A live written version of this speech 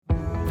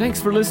Thanks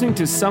for listening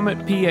to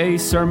Summit PA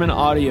Sermon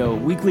Audio,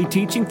 weekly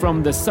teaching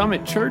from the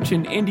Summit Church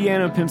in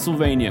Indiana,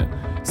 Pennsylvania.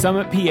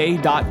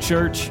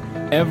 SummitPA.church,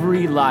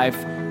 every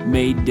life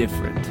made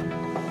different.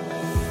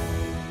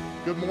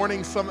 Good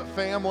morning, Summit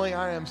family.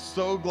 I am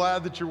so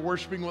glad that you're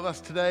worshiping with us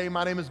today.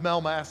 My name is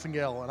Mel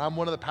Massengale, and I'm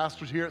one of the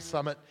pastors here at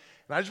Summit.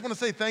 And I just want to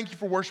say thank you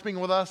for worshiping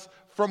with us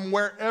from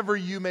wherever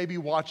you may be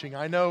watching.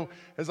 I know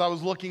as I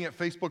was looking at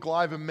Facebook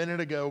Live a minute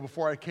ago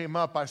before I came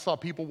up, I saw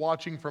people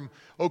watching from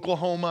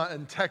Oklahoma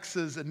and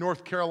Texas and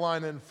North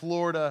Carolina and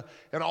Florida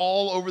and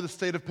all over the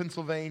state of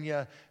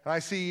Pennsylvania. And I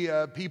see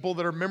people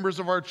that are members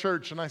of our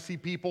church, and I see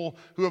people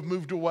who have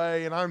moved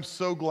away. And I'm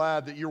so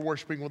glad that you're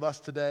worshiping with us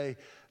today.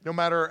 No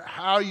matter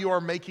how you are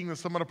making the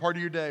Summit a part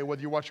of your day,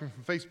 whether you're watching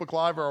from Facebook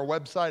Live or our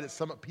website at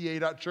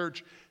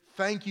summitpa.church,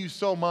 thank you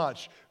so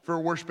much for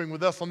worshiping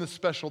with us on this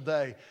special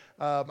day.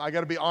 I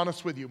got to be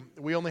honest with you.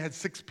 We only had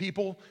 6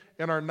 people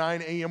in our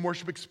 9 a.m.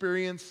 worship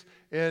experience,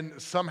 and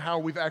somehow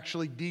we've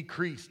actually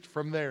decreased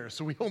from there.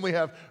 So we only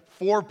have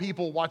 4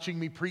 people watching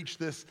me preach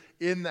this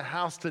in the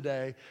house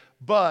today.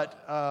 But,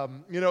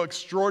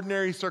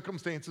 extraordinary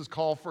circumstances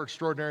call for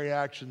extraordinary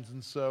actions.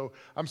 And so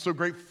I'm so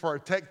grateful for our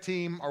tech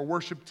team, our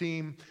worship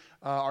team,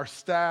 our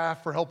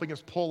staff for helping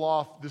us pull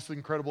off this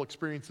incredible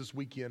experience this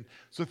weekend.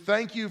 So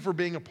thank you for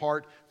being a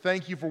part.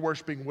 Thank you for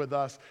worshiping with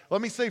us.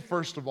 Let me say,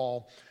 first of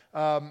all,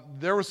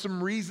 there were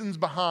some reasons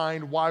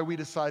behind why we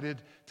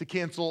decided to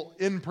cancel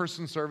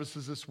in-person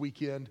services this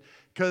weekend.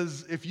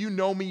 Because if you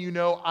know me, you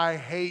know I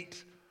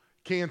hate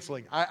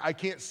canceling. I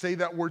can't say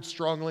that word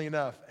strongly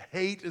enough.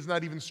 Hate is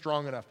not even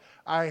strong enough.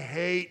 I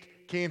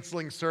hate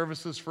canceling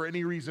services for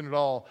any reason at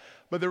all.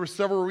 But there were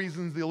several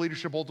reasons the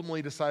leadership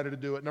ultimately decided to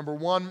do it. Number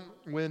one,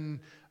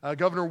 when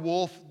Governor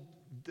Wolf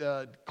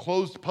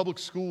closed public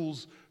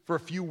schools for a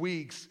few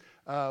weeks,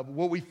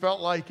 what we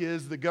felt like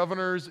is the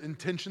governor's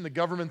intention, the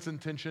government's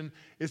intention,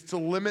 is to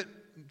limit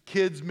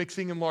kids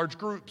mixing in large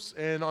groups.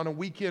 And on a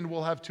weekend,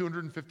 we'll have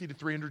 250 to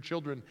 300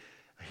 children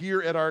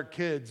here at our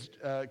kids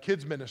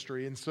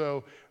ministry. And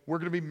so we're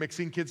going to be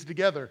mixing kids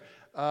together.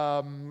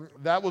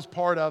 That was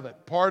part of it.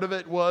 Part of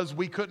it was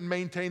we couldn't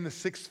maintain the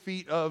 6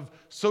 feet of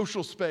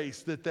social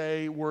space that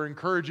they were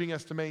encouraging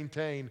us to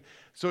maintain.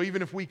 So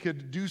even if we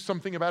could do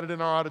something about it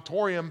in our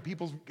auditorium,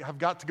 people have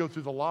got to go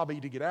through the lobby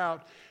to get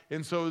out.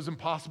 And so it was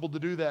impossible to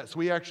do that. So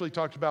we actually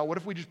talked about, what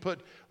if we just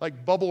put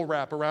like bubble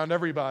wrap around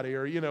everybody,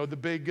 or, the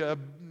big,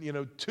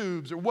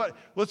 tubes, or what?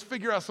 Let's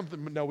figure out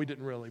something. No, we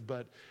didn't really,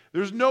 but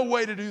there's no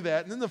way to do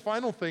that. And then the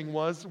final thing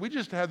was, we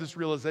just had this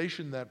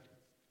realization that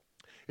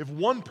if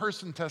one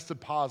person tested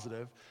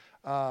positive,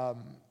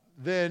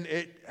 then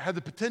it had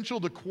the potential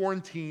to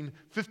quarantine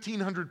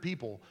 1,500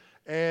 people.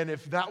 And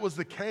if that was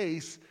the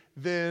case,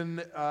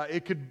 then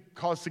it could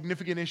cause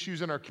significant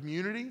issues in our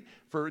community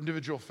for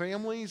individual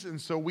families. And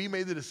so we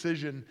made the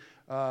decision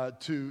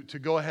to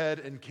go ahead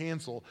and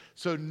cancel.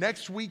 So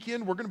next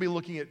weekend, we're going to be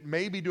looking at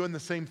maybe doing the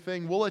same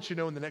thing. We'll let you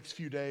know in the next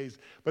few days.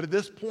 But at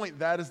this point,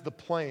 that is the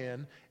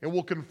plan, and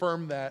we'll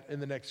confirm that in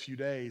the next few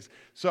days.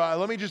 So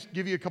let me just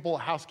give you a couple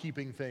of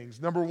housekeeping things.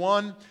 Number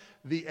one,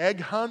 the egg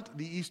hunt,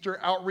 the Easter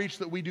outreach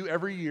that we do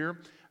every year,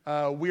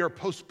 we are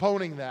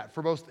postponing that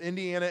for both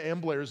Indiana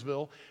and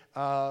Blairsville.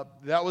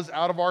 That was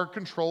out of our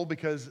control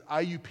because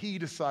IUP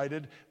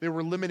decided they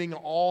were limiting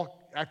all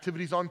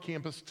activities on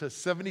campus to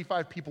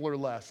 75 people or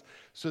less.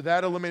 So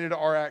that eliminated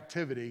our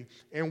activity.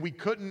 And we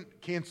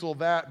couldn't cancel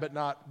that, but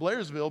not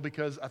Blairsville,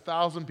 because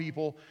 1,000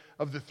 people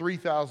of the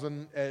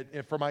 3,000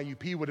 from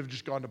IUP would have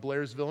just gone to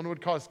Blairsville, and it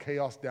would cause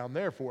chaos down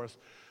there for us.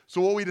 So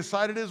what we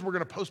decided is we're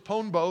going to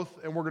postpone both,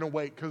 and we're going to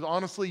wait, because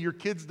honestly, your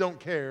kids don't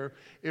care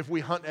if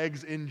we hunt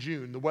eggs in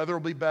June. The weather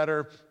will be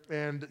better,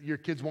 and your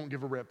kids won't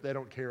give a rip. They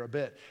don't care a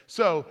bit.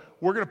 So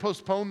we're going to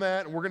postpone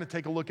that, and we're going to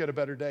take a look at a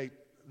better date.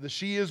 The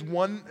She Is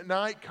One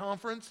Night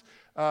conference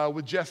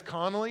with Jess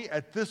Connolly,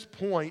 at this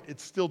point,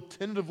 it's still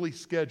tentatively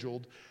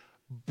scheduled,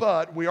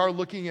 but we are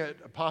looking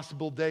at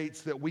possible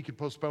dates that we could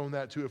postpone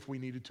that to if we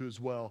needed to as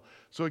well.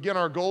 So again,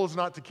 our goal is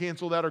not to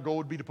cancel that. Our goal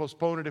would be to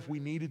postpone it if we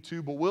needed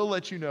to, but we'll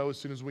let you know as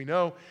soon as we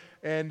know.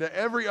 And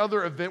every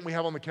other event we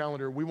have on the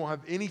calendar, we won't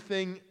have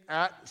anything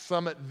at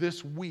Summit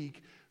this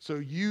week. So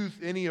youth,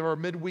 any of our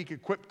midweek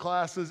equipped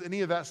classes,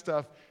 any of that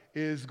stuff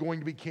is going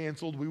to be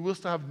canceled. We will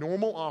still have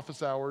normal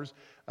office hours,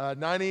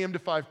 9 a.m. to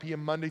 5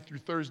 p.m. Monday through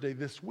Thursday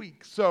this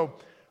week. So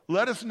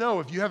let us know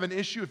if you have an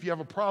issue, if you have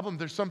a problem, if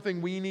there's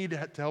something we need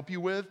to help you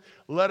with,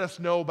 let us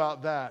know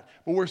about that.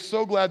 But we're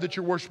so glad that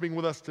you're worshiping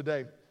with us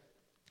today.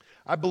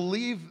 I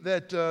believe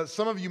that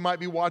some of you might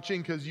be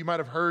watching because you might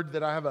have heard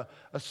that I have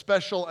a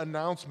special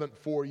announcement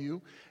for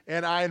you,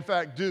 and I, in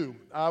fact, do.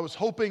 I was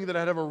hoping that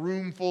I'd have a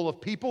room full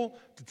of people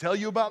to tell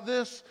you about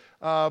this.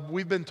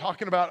 We've been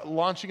talking about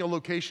launching a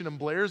location in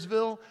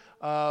Blairsville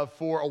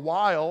for a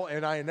while,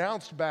 and I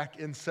announced back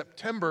in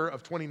September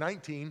of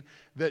 2019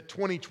 that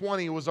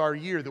 2020 was our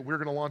year that we're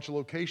going to launch a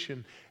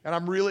location, and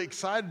I'm really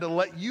excited to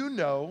let you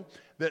know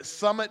that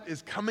Summit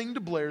is coming to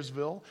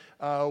Blairsville.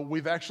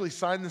 We've actually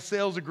signed the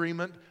sales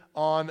agreement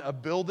on a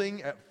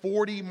building at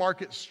 40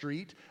 Market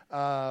Street.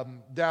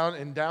 down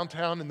in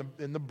downtown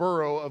in the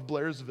borough of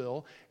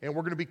Blairsville, and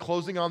we're going to be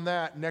closing on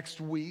that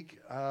next week.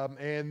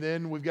 And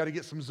then we've got to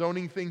get some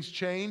zoning things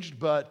changed,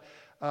 but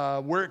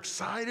we're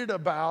excited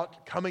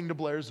about coming to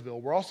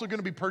Blairsville. We're also going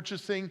to be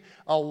purchasing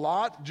a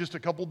lot just a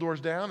couple doors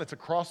down. It's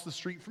across the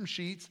street from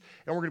Sheets,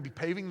 and we're going to be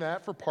paving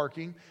that for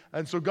parking.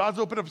 And so God's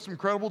opened up some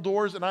incredible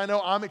doors, and I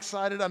know I'm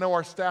excited. I know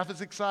our staff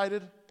is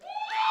excited.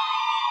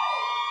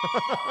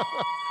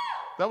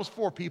 That was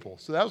 4 people,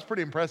 so that was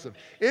pretty impressive.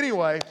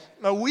 Anyway,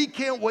 we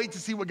can't wait to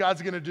see what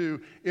God's going to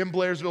do in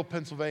Blairsville,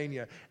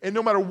 Pennsylvania. And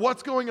no matter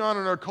what's going on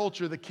in our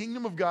culture, the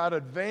kingdom of God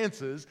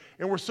advances,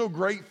 and we're so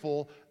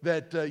grateful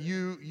that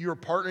you're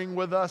partnering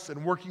with us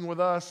and working with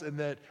us, and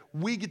that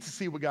we get to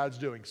see what God's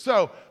doing.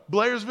 So,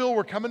 Blairsville,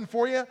 we're coming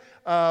for you.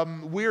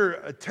 We're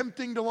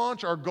attempting to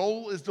launch. Our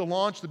goal is to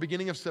launch the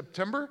beginning of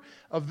September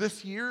of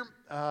this year.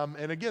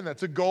 And again,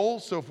 that's a goal,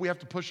 so if we have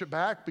to push it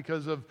back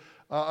because of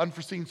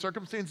unforeseen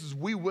circumstances,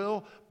 we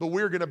will, but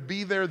we're going to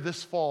be there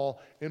this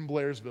fall in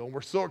Blairsville. We're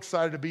so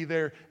excited to be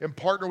there and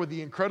partner with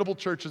the incredible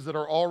churches that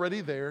are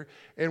already there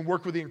and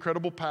work with the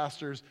incredible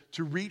pastors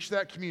to reach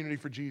that community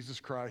for Jesus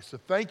Christ. So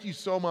thank you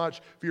so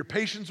much for your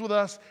patience with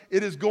us.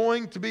 It is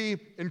going to be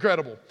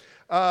incredible.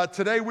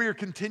 Today we are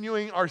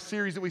continuing our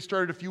series that we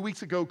started a few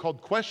weeks ago called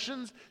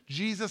Questions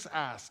Jesus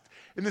Asked.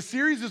 And the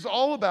series is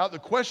all about the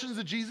questions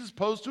that Jesus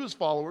posed to his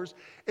followers,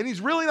 and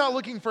he's really not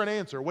looking for an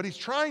answer. What he's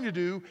trying to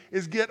do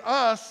is get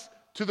us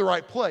to the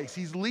right place.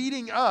 He's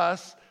leading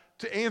us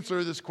to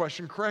answer this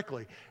question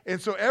correctly.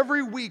 And so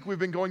every week we've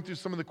been going through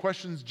some of the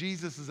questions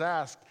Jesus has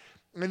asked,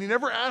 and he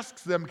never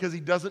asks them because he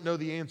doesn't know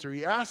the answer.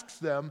 He asks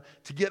them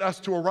to get us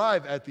to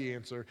arrive at the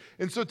answer.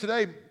 And so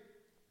today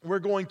we're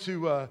going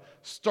to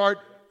start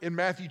in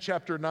Matthew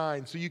chapter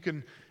 9. So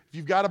if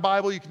you've got a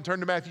Bible, you can turn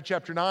to Matthew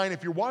chapter 9.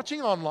 If you're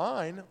watching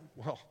online,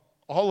 well,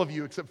 all of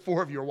you except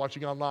 4 of you are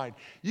watching online.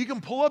 You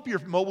can pull up your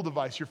mobile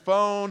device, your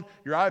phone,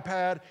 your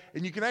iPad,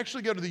 and you can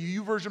actually go to the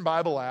YouVersion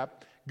Bible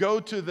app, go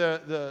to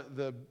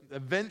the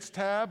events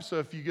tab. So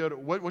if you go to,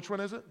 which one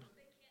is it?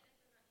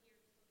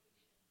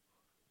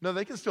 No,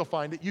 they can still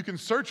find it. You can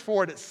search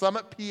for it at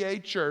Summit PA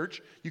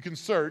Church. You can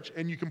search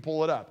and you can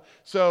pull it up.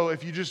 So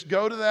if you just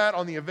go to that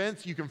on the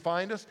events, you can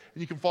find us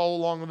and you can follow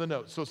along with the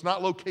notes. So it's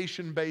not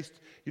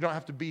location-based. You don't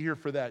have to be here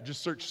for that.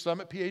 Just search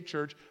Summit PA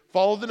Church.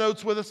 Follow the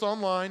notes with us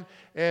online,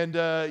 and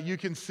you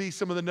can see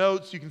some of the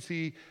notes. You can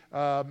see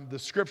the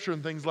scripture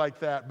and things like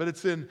that. But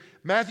it's in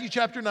Matthew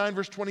chapter 9,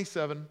 verse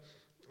 27,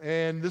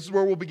 and this is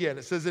where we'll begin.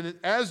 It says, "And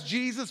as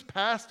Jesus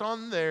passed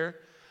on there,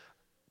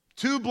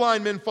 2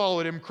 blind men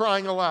followed him,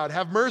 crying aloud,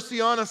 'Have mercy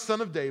on us,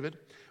 Son of David.'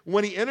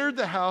 When he entered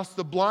the house,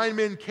 the blind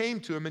men came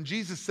to him, and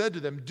Jesus said to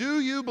them,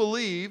 'Do you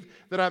believe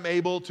that I'm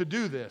able to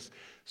do this?'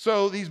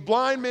 So these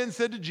blind men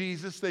said to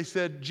Jesus, they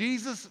said,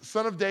 'Jesus,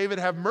 Son of David,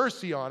 have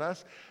mercy on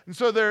us.' And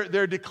so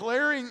they're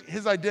declaring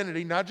his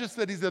identity, not just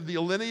that he's of the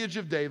lineage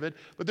of David,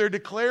 but they're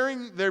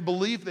declaring their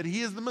belief that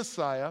he is the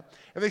Messiah.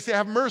 And they say,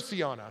 'Have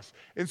mercy on us.'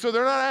 And so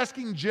they're not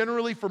asking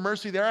generally for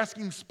mercy, they're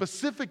asking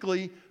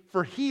specifically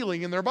for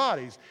healing in their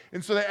bodies.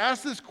 And so they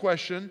ask this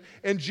question,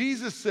 and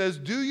Jesus says,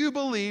 'Do you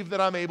believe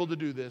that I'm able to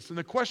do this?' And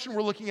the question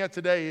we're looking at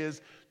today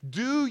is,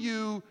 do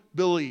you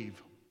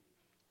believe?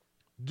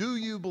 Do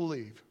you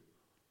believe?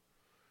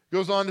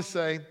 Goes on to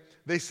say,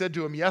 they said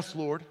to him, 'Yes,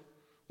 Lord,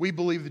 we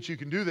believe that you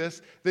can do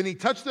this.' Then he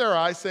touched their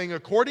eyes, saying,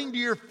 'According to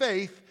your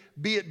faith,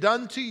 be it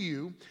done to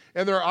you.'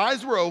 And their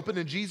eyes were opened,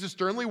 and Jesus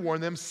sternly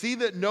warned them, 'See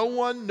that no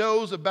one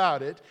knows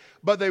about it.'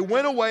 But they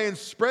went away and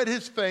spread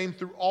his fame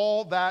through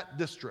all that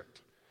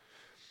district."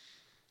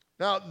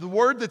 Now, the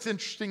word that's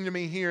interesting to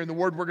me here, and the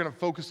word we're going to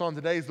focus on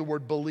today, is the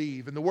word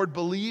believe. And the word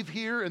believe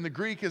here in the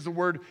Greek is the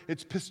word,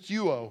 it's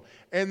pisteuo.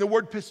 And the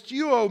word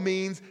pisteuo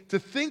means to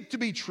think to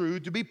be true,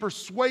 to be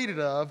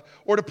persuaded of,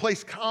 or to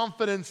place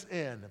confidence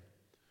in.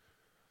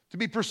 To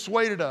be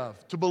persuaded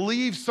of, to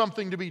believe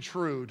something to be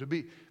true, to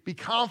be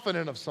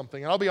confident of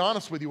something. And I'll be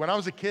honest with you, when I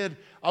was a kid,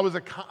 I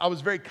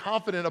was very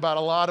confident about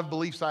a lot of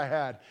beliefs I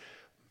had.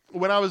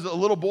 When I was a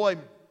little boy,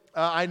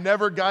 I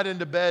never got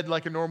into bed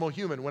like a normal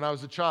human when I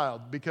was a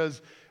child,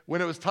 because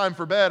when it was time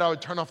for bed, I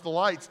would turn off the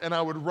lights and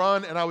I would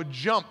run and I would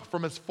jump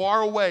from as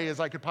far away as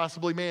I could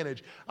possibly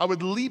manage. I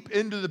would leap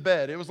into the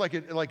bed. It was like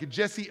a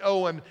Jesse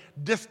Owen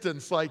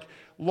distance, like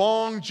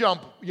long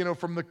jump,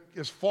 from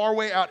as far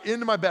away out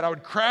into my bed. I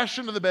would crash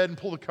into the bed and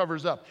pull the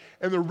covers up.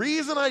 And the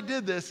reason I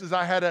did this is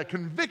I had a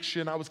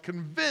conviction. I was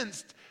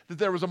convinced that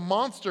there was a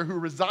monster who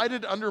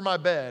resided under my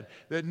bed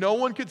that no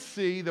one could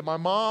see, that my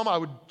mom, I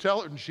would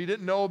tell her, and she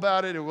didn't know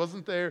about it, it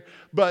wasn't there,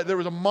 but there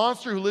was a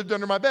monster who lived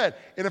under my bed.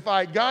 And if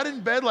I got in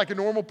bed like a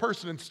normal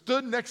person and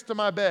stood next to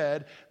my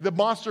bed, the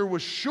monster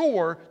was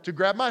sure to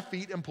grab my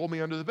feet and pull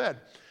me under the bed.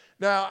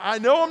 Now, I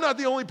know I'm not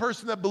the only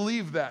person that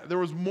believed that. There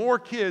was more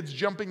kids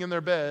jumping in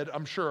their bed,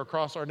 I'm sure,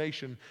 across our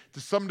nation to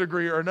some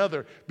degree or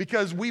another,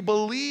 because we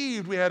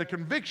believed, we had a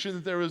conviction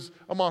that there was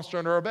a monster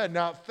under our bed.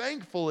 Now,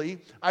 thankfully,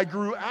 I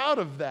grew out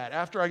of that.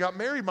 After I got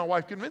married, my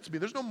wife convinced me,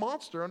 there's no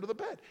monster under the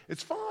bed.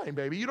 It's fine,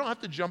 baby. You don't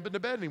have to jump into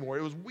bed anymore.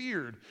 It was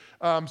weird.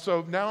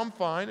 So now I'm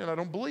fine, and I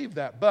don't believe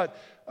that. But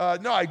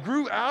No, I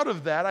grew out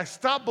of that. I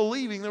stopped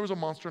believing there was a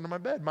monster under my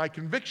bed. My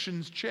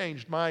convictions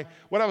changed.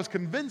 What I was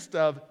convinced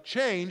of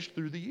changed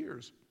through the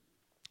years.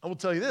 I will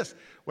tell you this.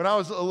 When I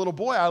was a little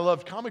boy, I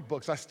loved comic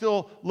books. I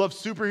still love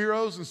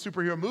superheroes and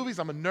superhero movies.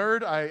 I'm a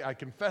nerd. I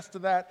confess to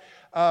that.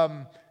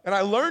 And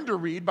I learned to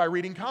read by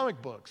reading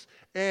comic books.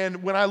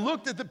 And when I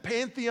looked at the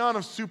pantheon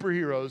of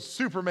superheroes,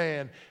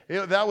 Superman,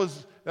 that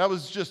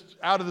was just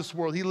out of this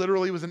world. He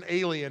literally was an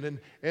alien.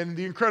 And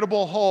the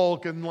Incredible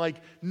Hulk, and like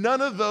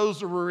none of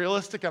those were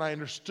realistic, and I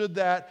understood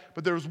that.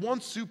 But there was one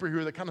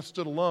superhero that kind of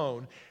stood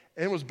alone,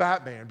 and it was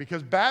Batman,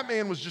 because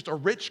Batman was just a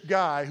rich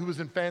guy who was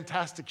in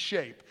fantastic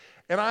shape.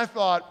 And I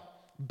thought,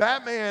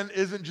 Batman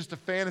isn't just a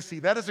fantasy,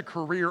 that is a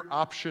career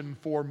option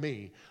for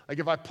me. Like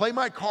if I play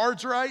my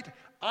cards right,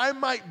 I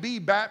might be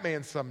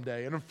Batman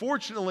someday. And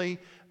unfortunately,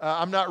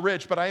 I'm not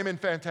rich, but I am in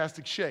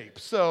fantastic shape.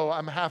 So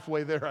I'm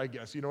halfway there, I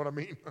guess. You know what I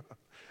mean?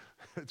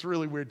 It's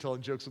really weird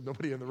telling jokes with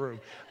nobody in the room.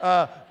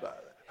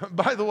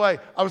 By the way,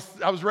 I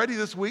was ready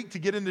this week to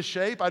get into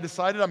shape. I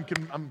decided I'm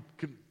going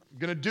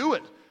to do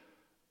it.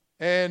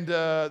 And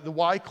the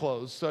Y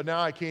closed, so now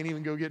I can't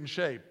even go get in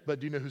shape. But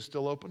do you know who's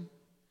still open?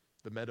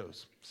 The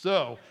Meadows.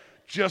 So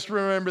just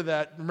remember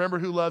that. Remember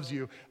who loves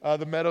you.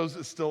 The Meadows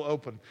is still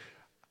open.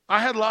 I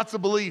had lots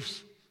of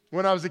beliefs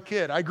when I was a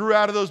kid. I grew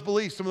out of those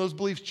beliefs. Some of those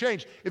beliefs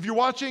changed. If you're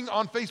watching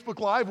on Facebook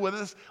Live with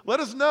us,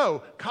 let us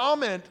know.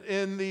 Comment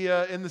in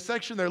the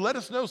section there. Let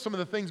us know some of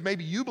the things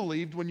maybe you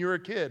believed when you were a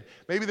kid.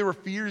 Maybe there were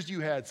fears you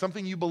had,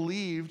 something you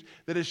believed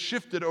that has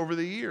shifted over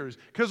the years,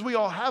 because we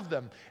all have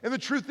them. And the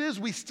truth is,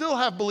 we still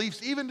have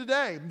beliefs even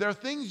today. There are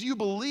things you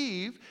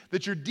believe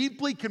that you're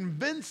deeply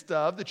convinced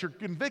of, that you're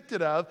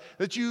convicted of,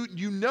 that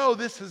you know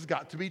this has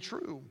got to be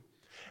true.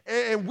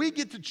 And we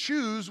get to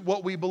choose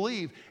what we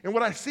believe. And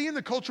what I see in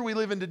the culture we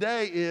live in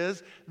today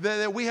is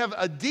that we have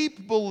a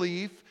deep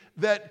belief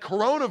that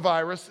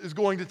coronavirus is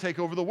going to take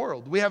over the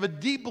world. We have a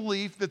deep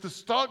belief that the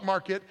stock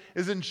market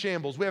is in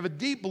shambles. We have a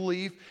deep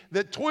belief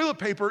that toilet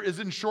paper is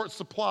in short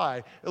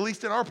supply. At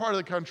least in our part of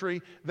the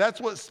country, that's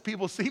what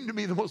people seem to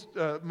be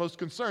the most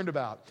concerned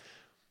about.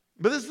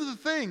 But this is the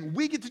thing.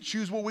 We get to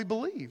choose what we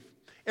believe.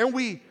 And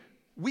we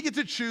get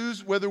to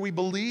choose whether we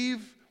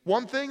believe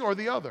one thing or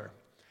the other.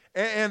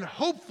 And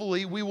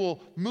hopefully we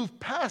will move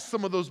past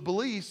some of those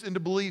beliefs into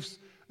beliefs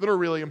that are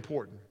really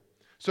important.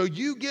 So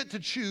you get to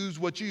choose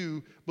what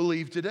you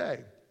believe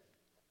today.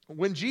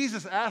 When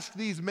Jesus asked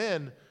these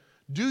men,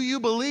 "Do you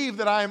believe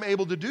that I am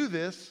able to do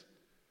this?"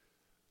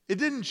 it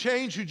didn't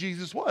change who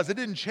Jesus was. It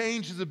didn't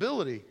change his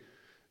ability.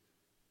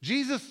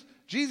 Jesus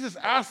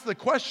asked the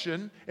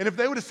question, and if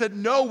they would have said,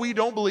 "No, we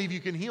don't believe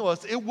you can heal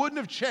us," it wouldn't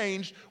have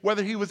changed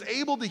whether he was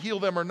able to heal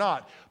them or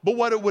not. But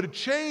what it would have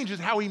changed is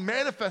how he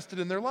manifested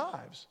in their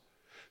lives.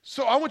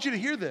 So I want you to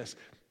hear this.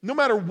 No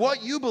matter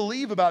what you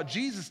believe about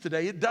Jesus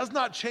today, it does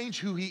not change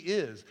who he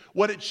is.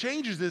 What it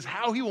changes is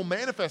how he will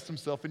manifest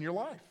himself in your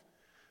life.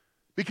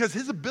 Because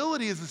his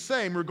ability is the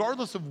same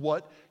regardless of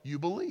what you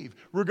believe.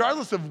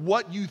 Regardless of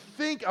what you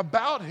think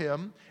about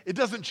him, it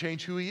doesn't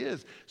change who he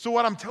is. So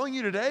what I'm telling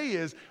you today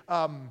is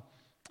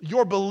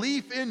your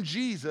belief in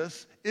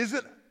Jesus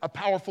isn't a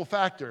powerful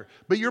factor,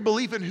 but your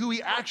belief in who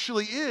he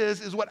actually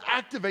is what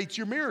activates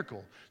your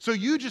miracle. So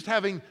you just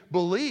having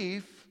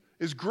belief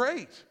is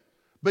great,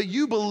 but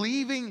you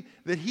believing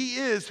that he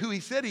is who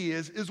he said he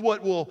is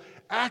what will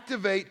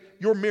activate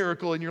your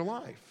miracle in your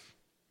life.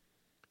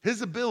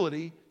 His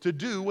ability to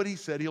do what he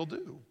said he'll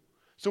do.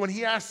 So when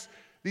he asks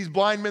these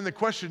blind men the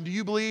question, "Do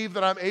you believe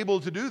that I'm able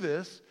to do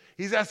this?"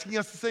 he's asking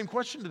us the same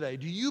question today.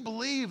 Do you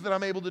believe that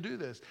I'm able to do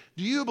this?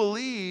 Do you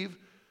believe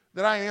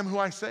that I am who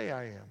I say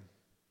I am?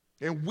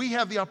 And we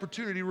have the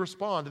opportunity to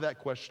respond to that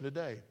question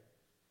today.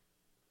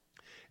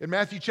 In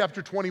Matthew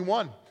chapter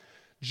 21,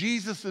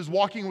 Jesus is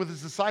walking with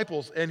his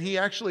disciples, and he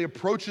actually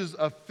approaches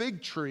a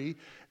fig tree,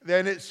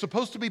 and it's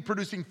supposed to be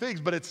producing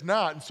figs, but it's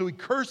not. And so he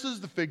curses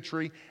the fig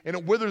tree, and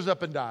it withers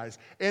up and dies.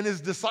 And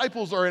his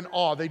disciples are in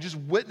awe. They just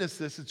witness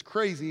this. It's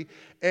crazy.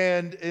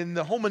 And in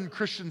the Holman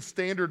Christian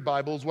Standard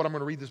Bible is what I'm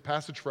going to read this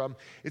passage from.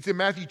 It's in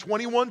Matthew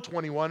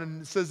 21:21,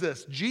 and it says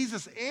this: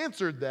 "Jesus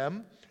answered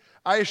them,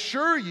 'I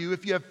assure you,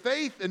 if you have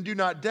faith and do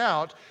not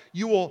doubt,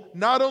 you will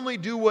not only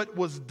do what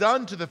was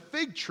done to the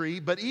fig tree,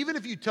 but even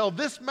if you tell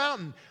this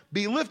mountain,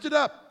 be lifted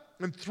up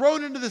and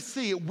thrown into the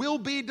sea, it will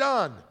be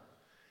done.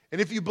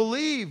 And if you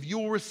believe, you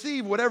will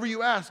receive whatever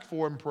you ask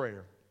for in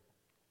prayer.'"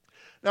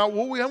 Now,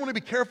 what I want to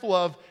be careful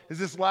of is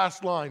this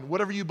last line: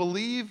 whatever you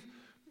believe,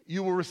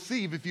 you will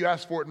receive if you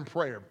ask for it in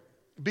prayer.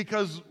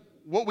 Because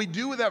what we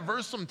do with that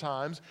verse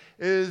sometimes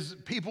is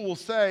people will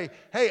say,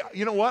 "Hey,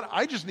 you know what?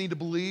 I just need to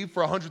believe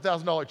for a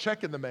 $100,000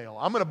 check in the mail.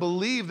 I'm going to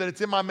believe that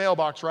it's in my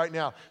mailbox right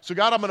now. So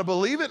God, I'm going to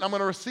believe it and I'm going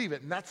to receive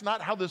it." And that's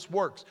not how this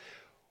works.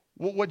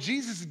 What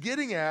Jesus is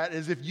getting at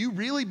is if you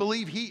really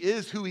believe he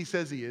is who he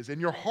says he is, and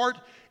your heart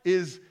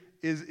is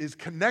is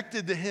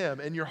connected to Him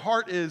and your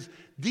heart is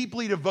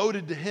deeply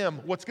devoted to Him,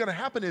 what's going to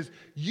happen is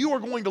you are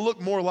going to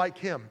look more like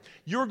Him.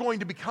 You're going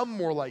to become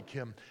more like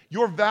Him.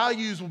 Your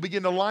values will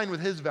begin to align with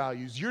His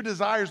values. Your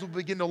desires will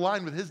begin to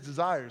align with His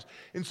desires.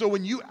 And so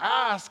when you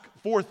ask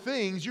for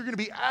things, you're going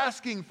to be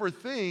asking for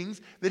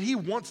things that He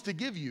wants to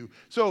give you.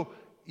 So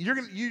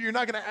you're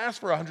not going to ask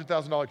for a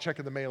 $100,000 check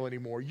in the mail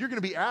anymore. You're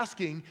going to be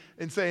asking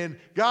and saying,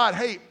 God,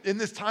 hey, in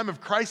this time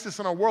of crisis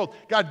in our world,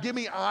 God, give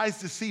me eyes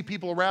to see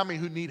people around me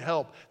who need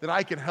help, that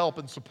I can help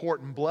and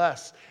support and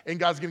bless. And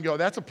God's going to go,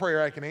 that's a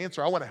prayer I can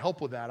answer. I want to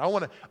help with that. I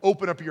want to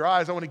open up your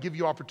eyes. I want to give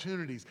you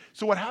opportunities.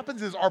 So what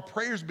happens is our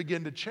prayers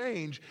begin to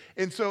change.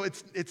 And so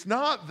it's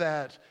not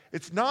that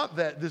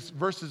this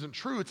verse isn't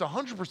true. It's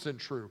 100%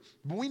 true.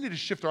 But we need to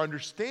shift our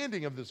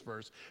understanding of this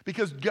verse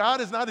because God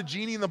is not a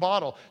genie in the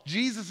bottle.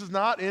 Jesus is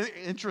not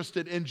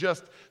interested in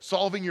just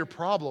solving your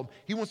problem.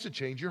 He wants to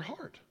change your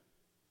heart.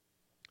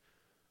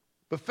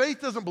 But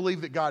faith doesn't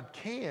believe that God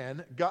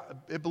can.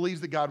 It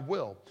believes that God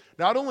will.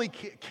 Not only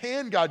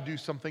can God do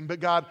something,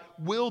 but God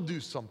will do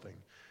something.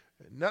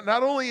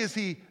 Not only is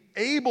He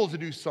able to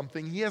do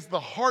something, He has the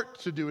heart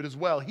to do it as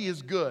well. He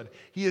is good.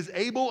 He is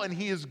able and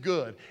He is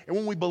good. And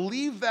when we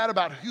believe that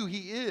about who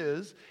He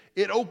is,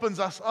 it opens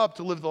us up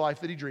to live the life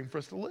that He dreamed for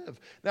us to live.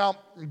 Now,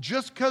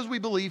 just because we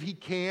believe He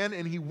can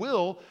and He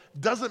will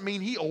doesn't mean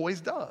He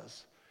always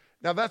does.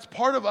 Now, that's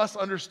part of us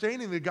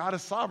understanding that God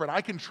is sovereign.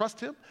 I can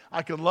trust Him,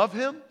 I can love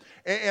Him,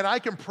 and I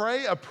can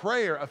pray a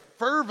prayer, a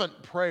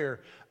fervent prayer,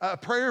 a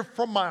prayer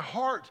from my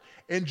heart.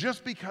 And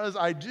just because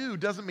I do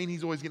doesn't mean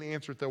He's always going to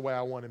answer it the way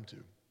I want Him to.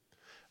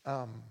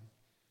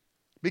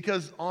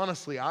 Because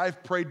honestly,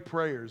 I've prayed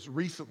prayers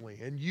recently,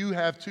 and you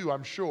have too,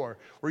 I'm sure,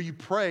 where you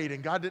prayed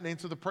and God didn't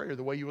answer the prayer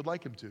the way you would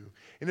like Him to.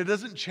 And it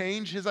doesn't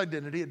change His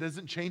identity. It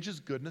doesn't change His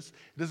goodness.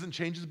 It doesn't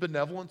change His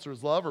benevolence or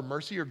His love or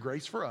mercy or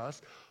grace for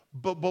us.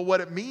 But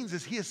what it means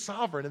is He is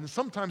sovereign, and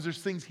sometimes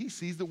there's things He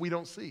sees that we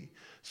don't see.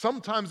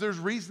 Sometimes there's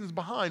reasons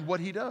behind what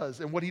He does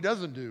and what He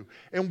doesn't do.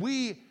 And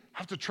we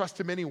have to trust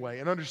Him anyway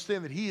and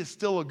understand that He is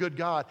still a good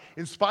God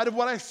in spite of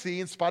what I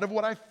see, in spite of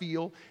what I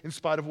feel, in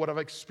spite of what I've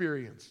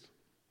experienced.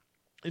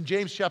 In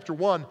James chapter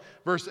 1,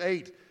 verse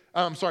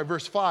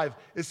 5,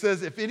 it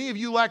says, if any of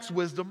you lacks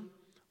wisdom,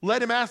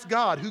 let him ask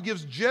God, who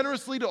gives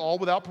generously to all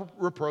without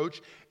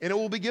reproach, and it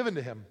will be given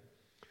to him.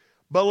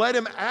 But let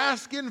him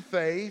ask in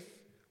faith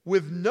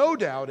with no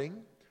doubting,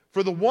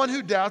 for the one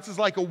who doubts is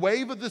like a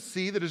wave of the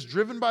sea that is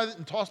driven by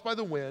and tossed by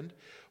the wind.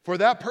 For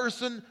that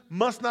person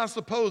must not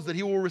suppose that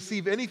he will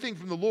receive anything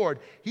from the Lord.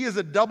 He is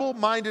a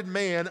double-minded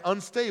man,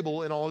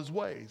 unstable in all his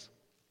ways.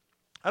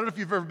 I don't know if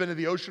you've ever been to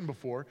the ocean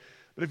before,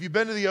 but if you've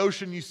been to the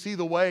ocean, you see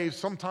the waves.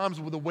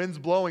 Sometimes with the winds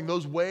blowing,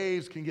 those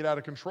waves can get out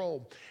of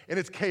control. And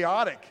it's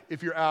chaotic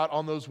if you're out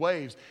on those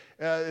waves.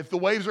 If the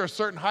waves are a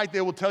certain height,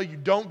 they will tell you,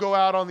 don't go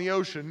out on the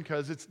ocean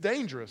because it's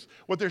dangerous.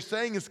 What they're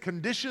saying is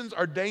conditions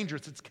are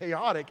dangerous. It's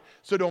chaotic,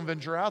 so don't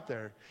venture out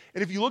there.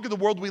 And if you look at the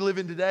world we live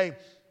in today,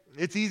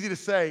 it's easy to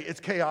say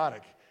it's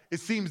chaotic. It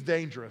seems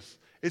dangerous.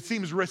 It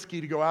seems risky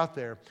to go out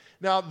there.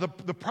 Now, the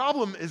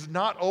problem is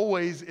not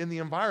always in the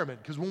environment,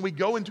 because when we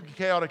go into a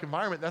chaotic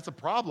environment, that's a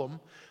problem.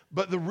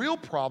 But the real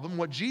problem,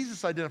 what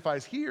Jesus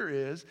identifies here,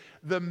 is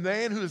the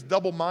man who is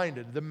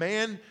double-minded, the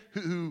man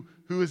who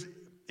is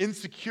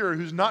insecure,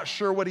 who's not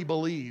sure what he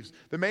believes,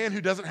 the man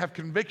who doesn't have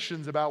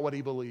convictions about what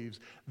he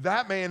believes.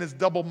 That man is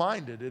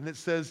double-minded, and it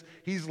says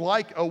he's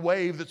like a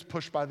wave that's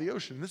pushed by the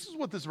ocean. This is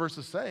what this verse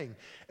is saying.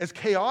 As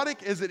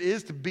chaotic as it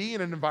is to be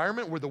in an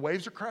environment where the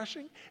waves are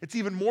crashing, it's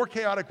even more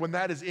chaotic when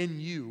that is in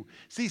you.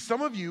 See,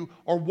 some of you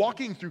are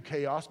walking through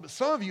chaos, but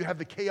some of you have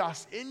the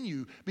chaos in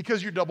you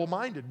because you're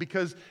double-minded,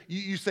 because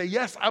you say,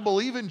 yes, I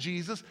believe in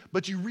Jesus,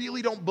 but you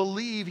really don't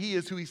believe He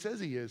is who He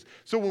says He is.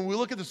 So when we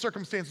look at the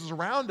circumstances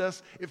around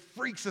us, it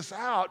freaks us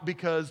out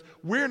because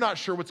we're not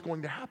sure what's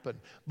going to happen.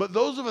 But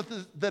those of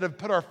us that have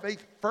put our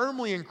faith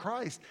firmly in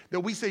Christ, that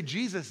we say,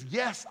 Jesus,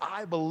 yes,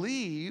 I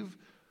believe,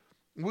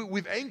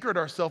 we've anchored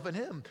ourselves in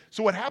Him.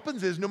 So what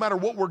happens is no matter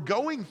what we're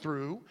going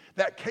through,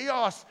 that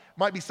chaos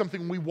might be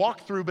something we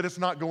walk through, but it's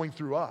not going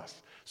through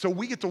us. So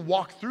we get to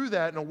walk through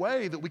that in a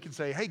way that we can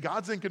say, hey,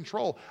 God's in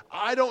control.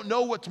 I don't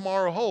know what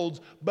tomorrow holds,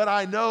 but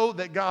I know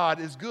that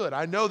God is good.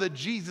 I know that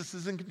Jesus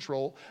is in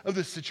control of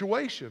the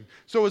situation.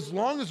 So as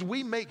long as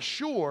we make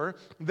sure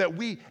that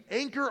we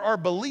anchor our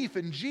belief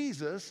in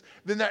Jesus,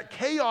 then that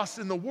chaos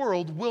in the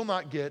world will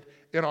not get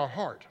in our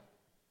heart.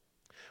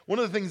 One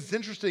of the things that's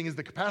interesting is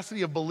the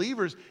capacity of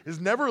believers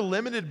is never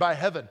limited by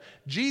heaven.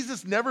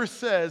 Jesus never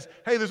says,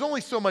 hey, there's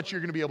only so much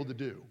you're going to be able to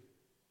do.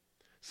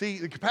 See,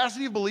 the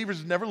capacity of believers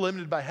is never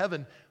limited by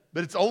heaven,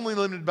 but it's only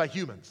limited by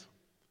humans.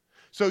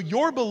 So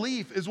your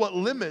belief is what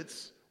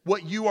limits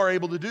what you are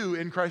able to do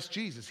in Christ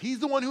Jesus. He's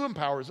the one who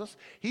empowers us.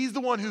 He's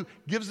the one who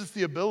gives us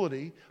the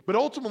ability, but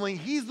ultimately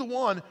He's the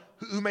one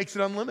who makes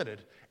it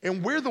unlimited.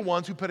 And we're the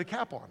ones who put a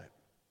cap on it.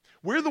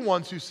 We're the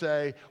ones who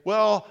say,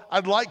 well,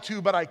 I'd like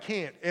to, but I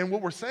can't. And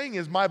what we're saying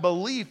is my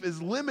belief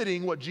is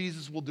limiting what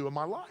Jesus will do in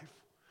my life.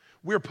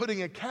 We're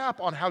putting a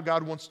cap on how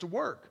God wants to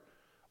work.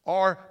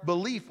 Our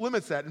belief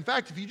limits that. In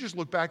fact, if you just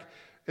look back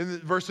in the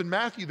verse in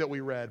Matthew that we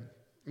read,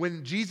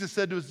 when Jesus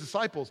said to his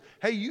disciples,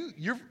 hey,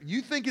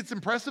 you think it's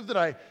impressive that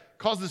I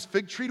caused this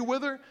fig tree to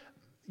wither?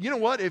 You know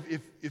what?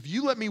 If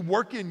you let me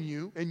work in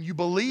you and you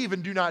believe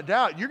and do not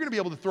doubt, you're going to be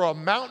able to throw a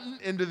mountain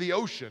into the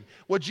ocean.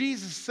 What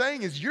Jesus is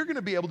saying is you're going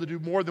to be able to do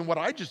more than what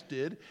I just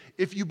did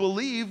if you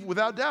believe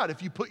without doubt,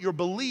 if you put your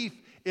belief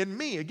in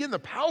me. Again, the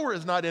power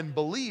is not in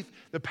belief.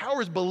 The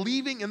power is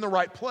believing in the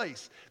right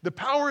place. The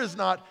power is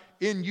not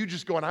in you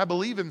just going, I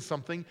believe in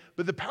something,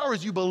 but the power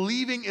is you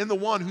believing in the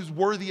one who's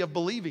worthy of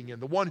believing in,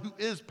 the one who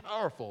is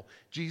powerful,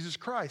 Jesus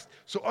Christ.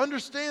 So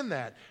understand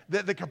that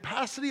the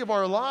capacity of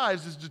our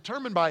lives is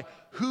determined by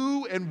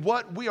who and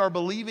what we are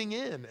believing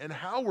in and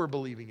how we're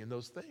believing in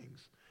those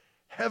things.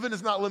 Heaven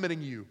is not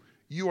limiting you.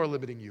 You are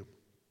limiting you.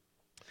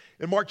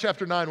 In Mark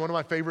chapter 9, one of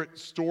my favorite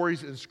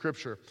stories in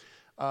Scripture,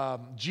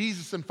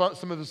 Jesus and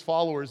some of his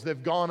followers,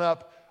 they've gone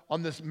up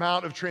on this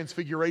Mount of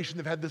Transfiguration.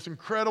 They've had this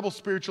incredible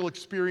spiritual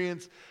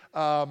experience.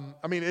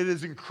 It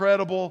is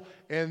incredible.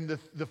 And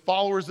the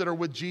followers that are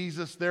with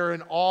Jesus, they're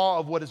in awe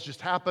of what has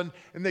just happened.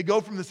 And they go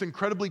from this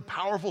incredibly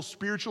powerful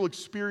spiritual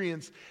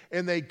experience,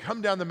 and they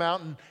come down the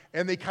mountain,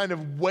 and they kind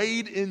of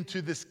wade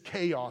into this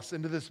chaos,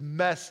 into this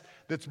mess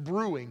that's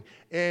brewing.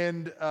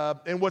 And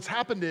what's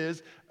happened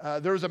is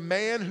there was a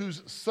man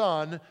whose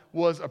son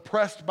was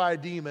oppressed by a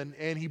demon,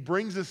 and he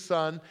brings his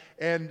son,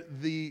 and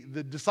the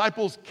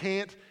disciples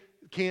can't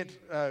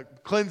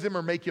cleanse him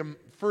or make him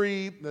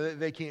free.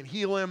 They can't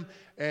heal him.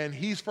 And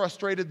he's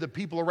frustrated. The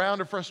people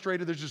around are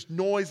frustrated. There's just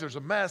noise. There's a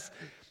mess.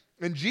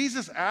 And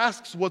Jesus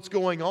asks what's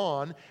going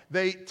on.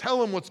 They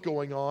tell him what's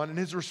going on. And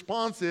his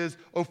response is,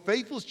 "O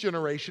faithless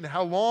generation,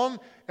 how long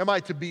am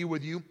I to be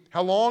with you?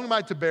 How long am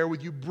I to bear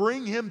with you?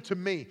 Bring him to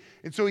me."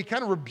 And so he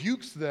kind of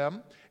rebukes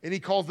them, and he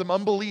calls them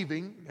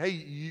unbelieving. Hey,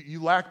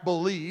 you lack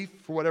belief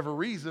for whatever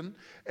reason.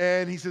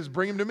 And he says,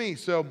 bring him to me.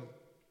 So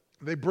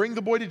they bring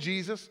the boy to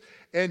Jesus,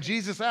 and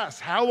Jesus asks,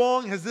 how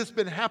long has this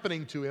been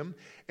happening to him?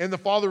 And the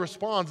father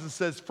responds and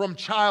says, from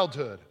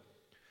childhood.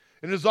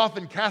 And it has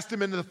often cast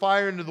him into the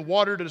fire, into the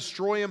water to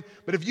destroy him.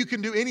 But if you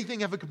can do anything,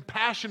 have a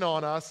compassion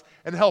on us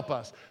and help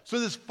us. So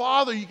this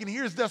father, you can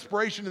hear his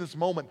desperation in this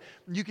moment.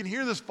 You can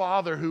hear this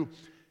father who,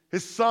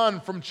 his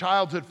son from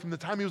childhood, from the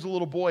time he was a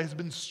little boy, has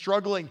been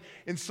struggling.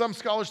 And some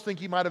scholars think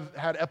he might have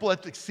had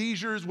epileptic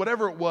seizures,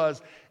 whatever it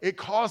was. It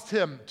caused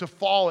him to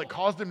fall. It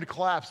caused him to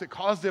collapse. It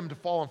caused him to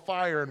fall in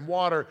fire and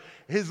water.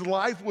 His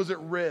life was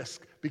at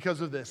risk because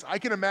of this. I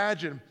can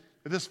imagine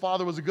if this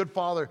father was a good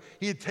father,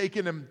 he had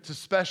taken him to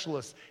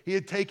specialists. He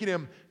had taken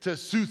him to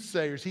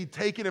soothsayers. He'd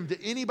taken him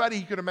to anybody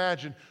he could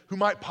imagine who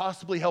might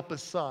possibly help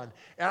his son.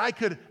 And I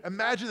could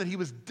imagine that he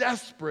was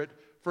desperate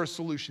for a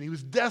solution. He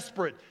was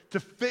desperate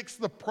to fix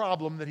the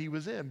problem that he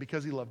was in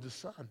because he loved his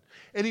son.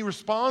 And he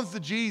responds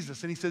to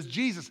Jesus and he says,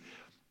 Jesus,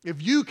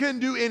 if you can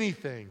do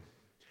anything,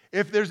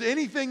 if there's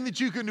anything that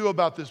you can do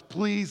about this,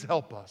 please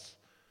help us.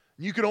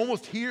 And you can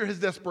almost hear his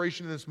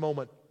desperation in this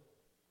moment.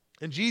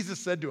 And Jesus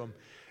said to him,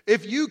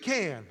 if you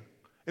can,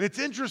 and it's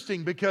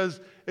interesting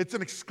because it's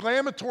an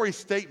exclamatory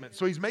statement.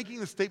 So he's making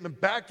the statement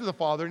back to the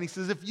Father and he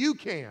says, if you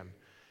can.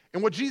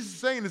 And what Jesus is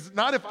saying is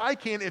not if I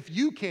can, if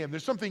you can.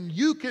 There's something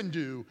you can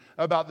do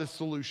about this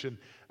solution,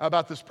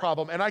 about this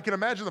problem. And I can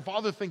imagine the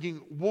Father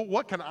thinking, well,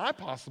 what can I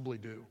possibly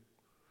do?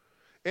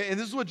 And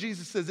this is what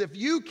Jesus says, if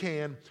you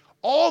can,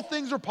 all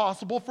things are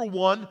possible for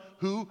one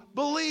who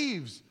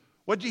believes.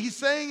 What he's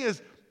saying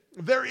is,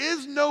 there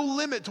is no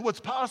limit to what's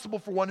possible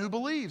for one who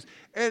believes.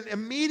 And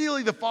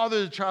immediately the father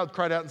of the child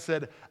cried out and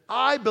said,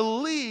 I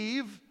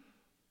believe,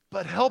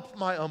 but help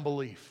my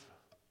unbelief.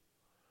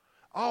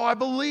 Oh, I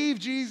believe,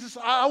 Jesus.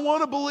 I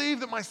want to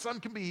believe that my son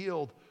can be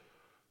healed.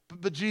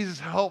 But Jesus,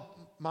 help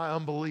my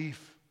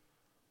unbelief.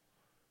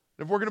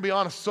 If we're going to be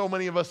honest, so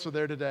many of us are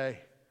there today.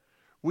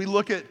 We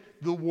look at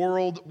the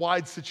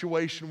worldwide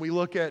situation. We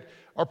look at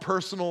our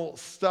personal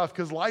stuff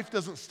because life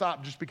doesn't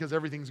stop just because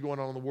everything's going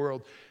on in the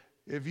world.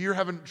 If you're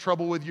having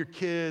trouble with your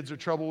kids or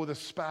trouble with a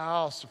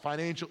spouse or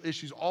financial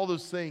issues, all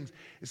those things,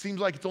 it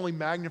seems like it's only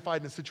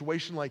magnified in a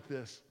situation like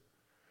this.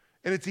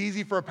 And it's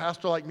easy for a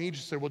pastor like me to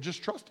say, well,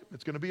 just trust him.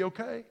 It's going to be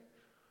okay.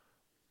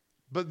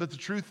 But the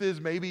truth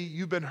is maybe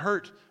you've been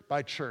hurt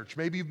by church.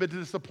 Maybe you've been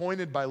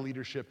disappointed by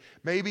leadership.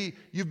 Maybe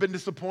you've been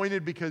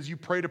disappointed because you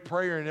prayed a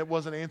prayer and it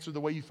wasn't answered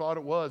the way you thought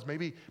it was.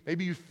 Maybe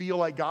you feel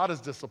like God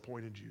has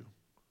disappointed you.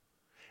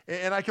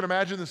 And I can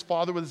imagine this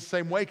father was the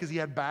same way because he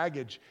had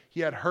baggage.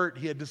 He had hurt.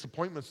 He had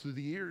disappointments through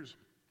the years.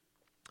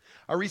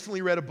 I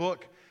recently read a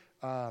book.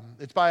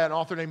 It's by an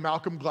author named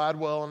Malcolm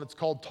Gladwell, and it's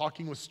called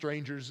Talking with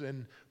Strangers.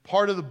 And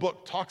part of the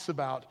book talks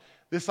about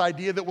this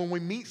idea that when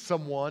we meet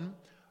someone,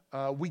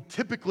 we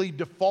typically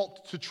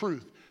default to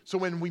truth. So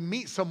when we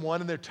meet someone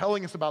and they're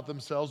telling us about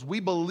themselves, we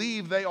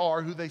believe they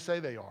are who they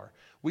say they are.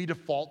 We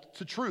default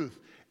to truth.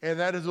 And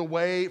that is a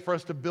way for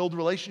us to build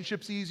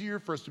relationships easier,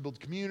 for us to build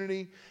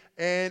community.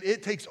 and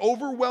it takes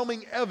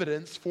overwhelming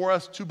evidence for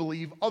us to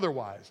believe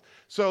otherwise.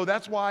 So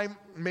that's why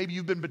maybe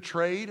you've been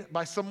betrayed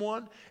by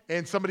someone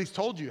and somebody's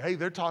told you, hey,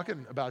 they're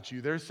talking about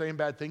you. They're saying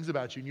bad things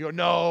about you. And you go,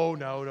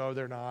 no,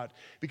 they're not.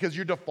 Because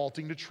you're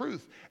defaulting to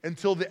truth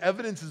until the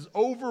evidence is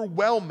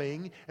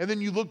overwhelming. And then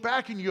you look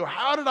back and you go,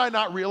 how did I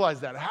not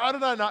realize that? How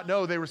did I not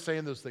know they were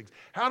saying those things?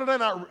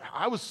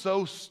 I was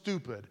so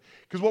stupid.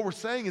 Because what we're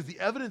saying is the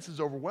evidence is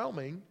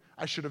overwhelming.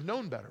 I should have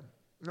known better.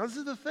 Now, this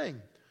is the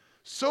thing.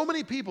 So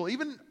many people,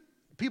 even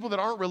people that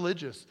aren't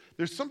religious,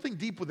 there's something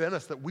deep within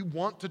us that we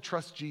want to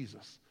trust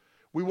Jesus.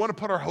 We want to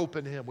put our hope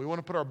in him. We want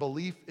to put our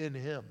belief in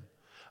him.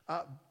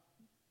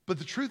 But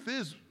the truth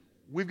is,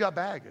 we've got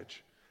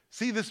baggage.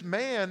 See, this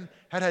man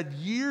had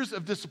years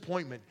of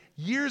disappointment,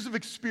 years of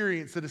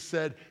experience that has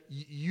said,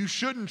 you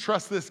shouldn't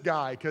trust this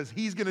guy because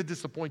he's going to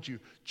disappoint you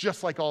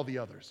just like all the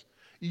others.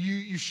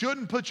 You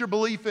shouldn't put your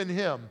belief in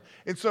him.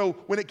 And so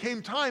when it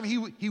came time,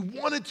 he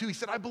wanted to. He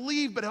said, I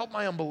believe, but help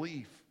my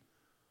unbelief.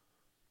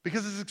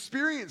 Because his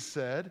experience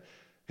said,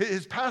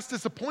 his past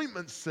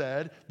disappointments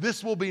said,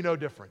 this will be no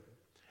different.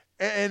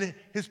 And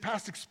his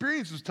past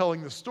experience was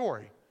telling the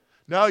story.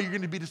 Now you're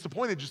going to be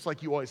disappointed just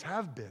like you always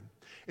have been.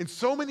 And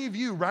so many of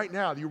you right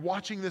now, you're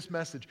watching this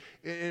message,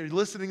 and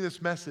listening to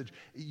this message,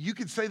 you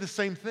could say the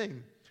same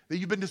thing, that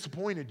you've been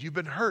disappointed, you've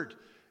been hurt,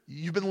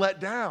 you've been let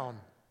down.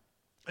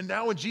 And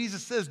now when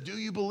Jesus says, do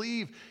you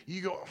believe?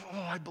 You go, oh,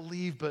 I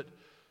believe, but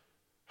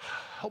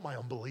help my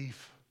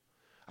unbelief.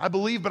 I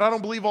believe, but I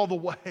don't believe all the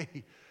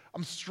way.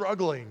 I'm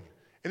struggling.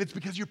 And it's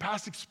because your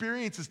past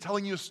experience is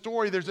telling you a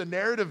story. There's a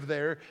narrative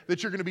there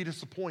that you're going to be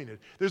disappointed.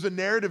 There's a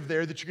narrative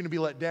there that you're going to be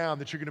let down,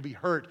 that you're going to be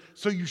hurt.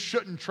 So you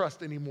shouldn't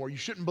trust anymore. You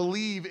shouldn't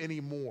believe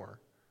anymore.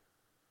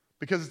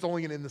 Because it's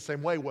only going to end the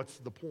same way. What's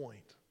the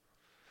point?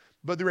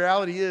 But the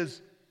reality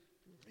is,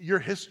 your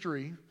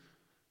history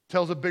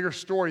tells a bigger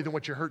story than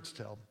what your hurts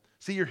tell.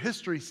 See, your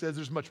history says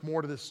there's much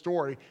more to this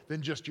story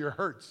than just your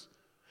hurts.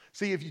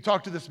 See, if you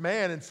talk to this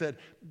man and said,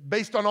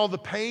 based on all the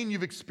pain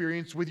you've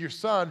experienced with your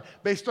son,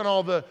 based on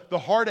all the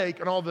heartache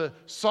and all the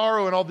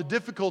sorrow and all the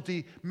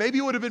difficulty, maybe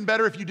it would have been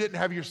better if you didn't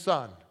have your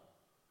son.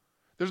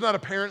 There's not a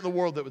parent in the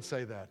world that would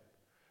say that.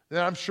 And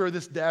I'm sure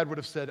this dad would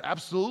have said,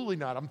 absolutely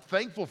not. I'm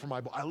thankful for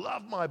my boy. I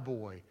love my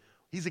boy.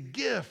 He's a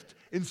gift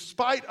in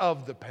spite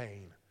of the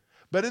pain.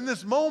 But in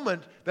this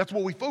moment, that's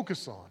what we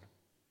focus on.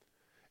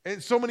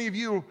 And so many of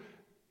you,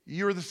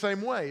 you're the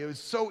same way. It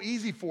was so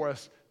easy for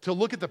us to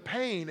look at the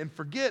pain and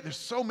forget there's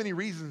so many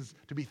reasons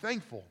to be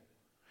thankful.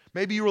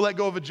 Maybe you were let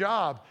go of a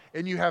job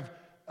and you have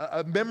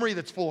a memory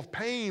that's full of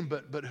pain,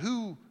 but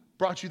who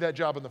brought you that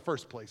job in the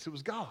first place? It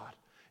was God.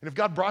 And if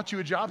God brought you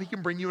a job, he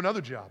can bring you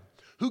another job.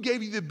 Who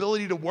gave you the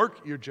ability to work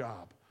your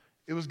job?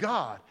 It was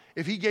God.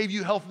 If he gave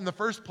you health in the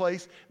first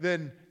place,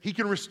 then he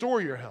can restore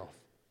your health.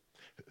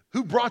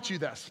 Who brought you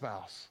that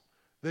spouse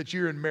that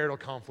you're in marital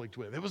conflict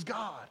with? It was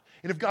God.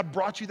 And if God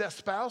brought you that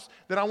spouse,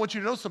 then I want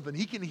you to know something.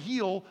 He can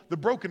heal the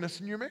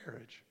brokenness in your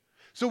marriage.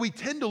 So we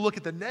tend to look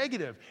at the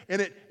negative,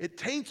 and it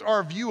taints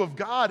our view of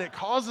God. It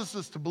causes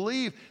us to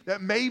believe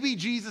that maybe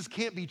Jesus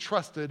can't be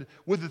trusted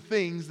with the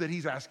things that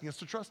he's asking us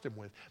to trust him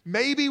with.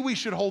 Maybe we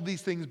should hold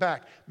these things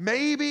back.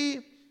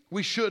 Maybe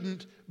we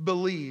shouldn't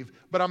believe.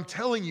 But I'm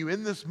telling you,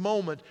 in this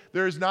moment,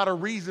 there is not a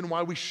reason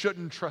why we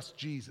shouldn't trust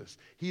Jesus.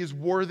 He is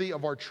worthy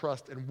of our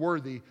trust and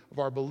worthy of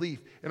our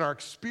belief. And our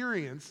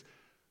experience,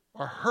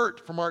 our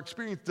hurt from our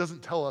experience,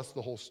 doesn't tell us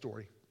the whole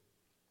story.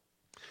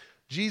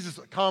 Jesus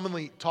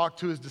commonly talked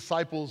to his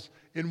disciples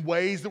in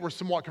ways that were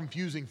somewhat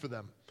confusing for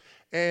them.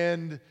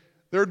 And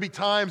there would be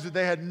times that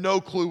they had no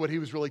clue what he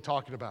was really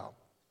talking about,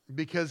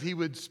 because he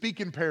would speak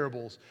in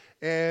parables,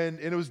 and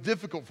it was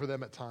difficult for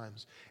them at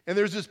times. And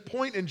there's this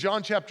point in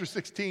John chapter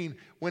 16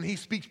 when he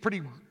speaks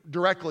pretty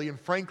directly and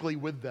frankly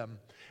with them.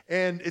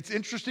 And it's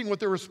interesting what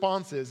their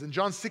response is. In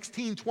John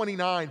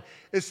 16:29,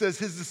 it says,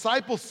 his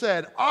disciples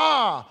said,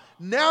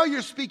 now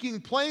you're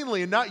speaking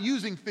plainly and not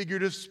using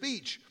figurative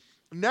speech.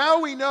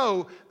 Now we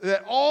know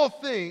that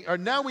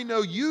now we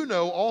know you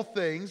know all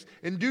things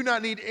and do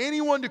not need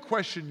anyone to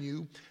question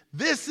you.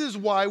 This is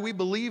why we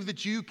believe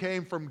that you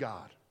came from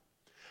God.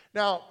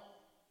 Now,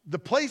 the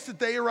place that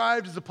they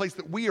arrived is the place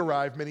that we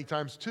arrive many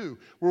times too,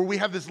 where we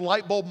have this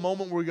light bulb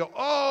moment where we go,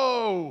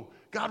 oh,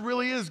 God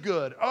really is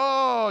good.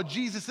 Oh,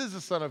 Jesus is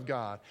the Son of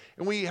God.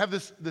 And we have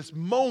this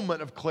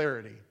moment of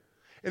clarity.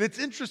 And it's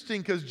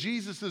interesting because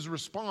Jesus'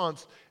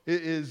 response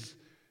is,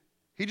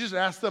 he just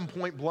asked them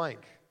point blank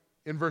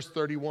in verse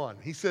 31.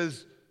 He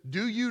says,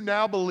 do you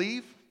now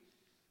believe?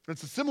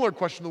 It's a similar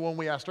question to the one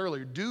we asked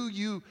earlier. Do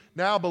you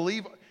now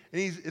believe?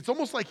 And it's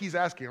almost like he's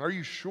asking, are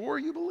you sure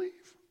you believe?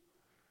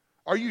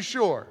 Are you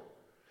sure?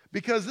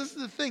 Because this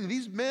is the thing.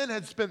 These men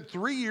had spent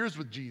 3 years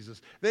with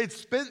Jesus. They had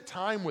spent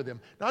time with him.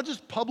 Not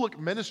just public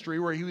ministry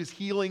where he was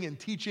healing and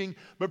teaching,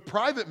 but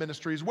private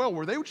ministry as well,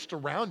 where they were just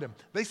around him.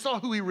 They saw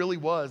who he really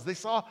was. They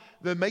saw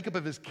the makeup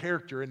of his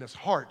character and his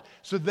heart.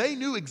 So they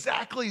knew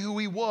exactly who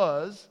he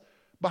was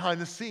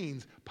behind the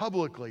scenes,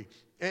 publicly.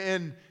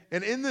 And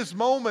in this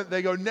moment,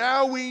 they go,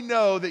 now we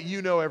know that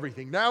you know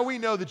everything. Now we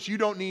know that you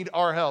don't need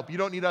our help. You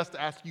don't need us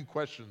to ask you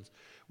questions.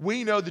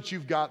 We know that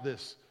you've got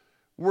this.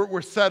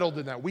 We're settled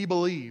in that. We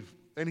believe.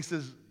 And he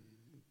says,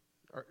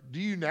 do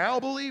you now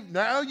believe?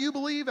 Now you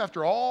believe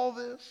after all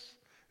this?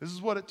 This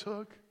is what it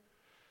took?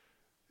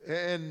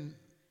 And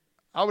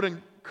I would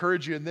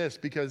encourage you in this,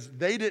 because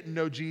they didn't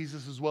know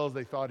Jesus as well as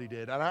they thought he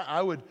did. And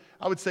I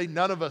would say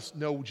none of us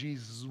know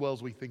Jesus as well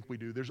as we think we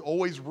do. There's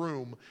always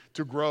room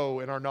to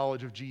grow in our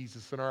knowledge of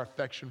Jesus and our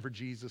affection for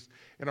Jesus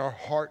and our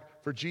heart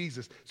for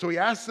Jesus. So he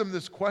asks them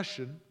this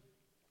question,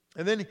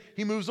 and then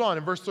he moves on.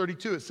 In verse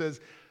 32 it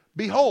says,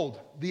 behold,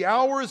 the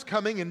hour is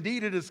coming,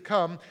 indeed it has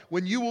come,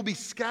 when you will be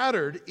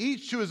scattered,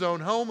 each to his own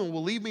home, and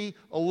will leave me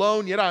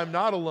alone, yet I am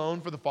not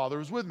alone, for the Father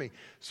is with me.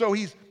 So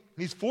he's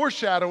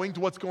foreshadowing to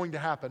what's going to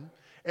happen.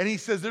 And he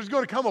says there's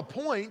going to come a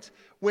point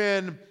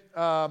when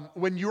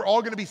you're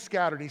all going to be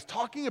scattered. He's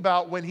talking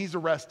about when he's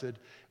arrested.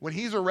 When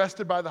he's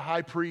arrested by the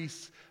high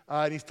priest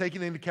and he's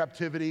taken into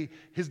captivity,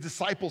 his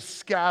disciples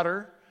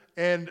scatter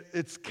and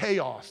it's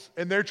chaos.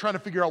 And they're trying to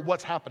figure out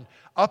what's happened.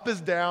 Up is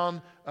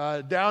down,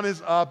 down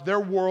is up. Their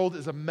world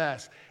is a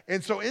mess.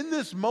 And so in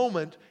this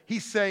moment,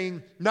 he's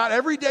saying not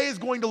every day is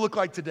going to look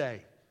like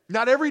today.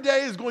 Not every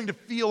day is going to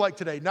feel like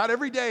today. Not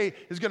every day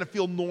is going to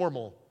feel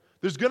normal.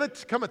 There's going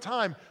to come a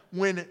time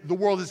when the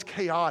world is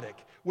chaotic,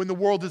 when the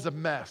world is a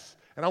mess.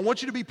 And I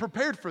want you to be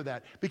prepared for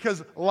that,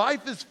 because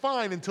life is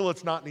fine until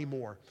it's not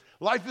anymore.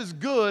 Life is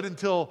good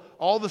until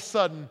all of a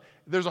sudden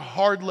there's a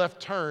hard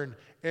left turn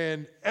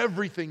and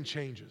everything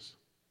changes.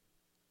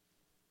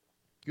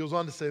 He goes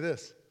on to say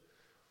this,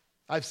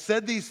 I've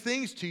said these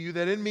things to you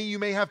that in me you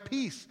may have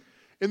peace.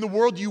 In the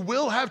world you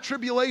will have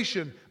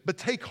tribulation, but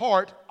take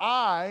heart,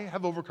 I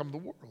have overcome the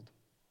world.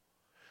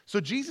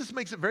 So Jesus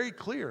makes it very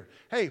clear,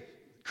 hey,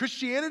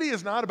 Christianity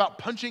is not about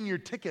punching your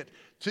ticket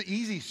to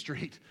Easy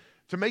Street,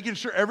 to making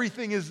sure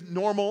everything is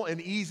normal and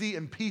easy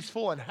and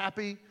peaceful and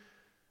happy.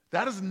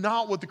 That is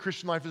not what the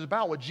Christian life is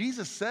about. What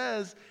Jesus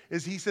says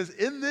is, he says,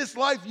 in this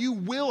life you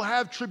will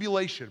have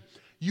tribulation.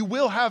 You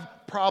will have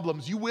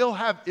problems. You will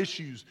have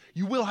issues.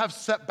 You will have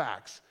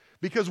setbacks,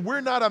 because we're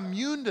not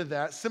immune to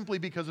that simply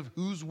because of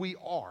whose we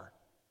are.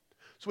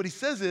 So what he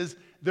says is,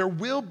 there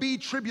will be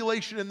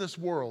tribulation in this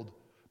world,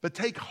 but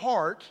take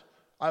heart,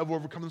 I have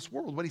overcome this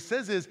world. What he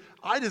says is,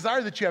 I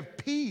desire that you have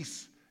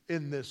peace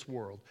in this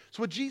world.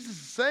 So what Jesus is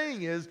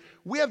saying is,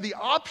 we have the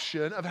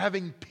option of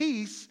having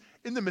peace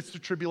in the midst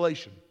of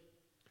tribulation.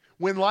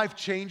 When life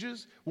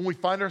changes, when we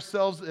find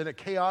ourselves in a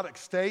chaotic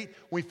state,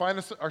 when we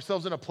find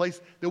ourselves in a place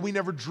that we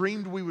never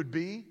dreamed we would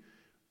be,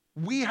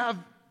 we have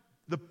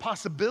the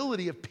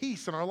possibility of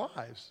peace in our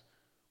lives.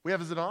 We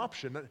have as an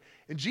option.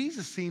 And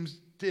Jesus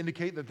seems to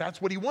indicate that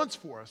that's what he wants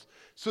for us.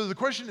 So the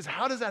question is,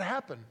 how does that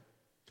happen?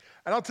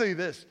 And I'll tell you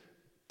this,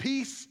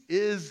 peace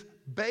is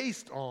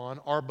based on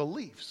our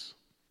beliefs.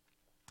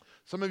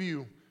 Some of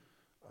you,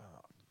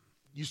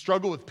 you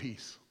struggle with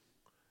peace.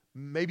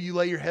 Maybe you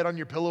lay your head on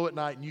your pillow at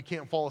night and you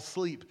can't fall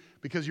asleep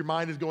because your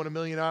mind is going a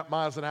million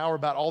miles an hour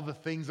about all the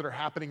things that are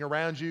happening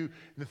around you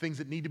and the things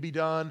that need to be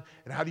done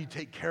and how do you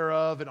take care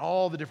of and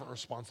all the different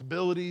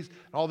responsibilities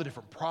and all the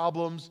different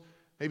problems.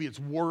 Maybe it's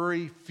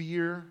worry,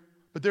 fear,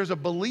 but there's a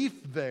belief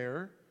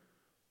there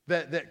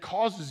that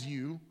causes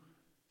you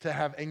to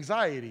have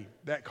anxiety,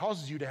 that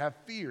causes you to have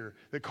fear,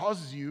 that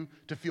causes you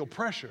to feel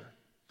pressure.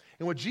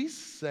 And what Jesus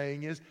is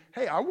saying is,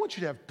 hey, I want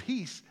you to have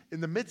peace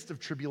in the midst of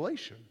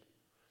tribulation.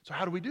 So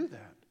how do we do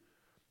that?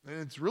 And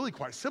it's really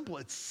quite simple.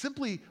 It's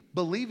simply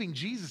believing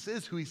Jesus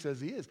is who he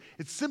says he is.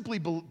 It's simply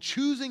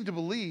choosing to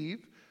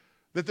believe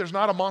that there's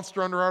not a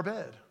monster under our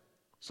bed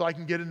so I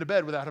can get into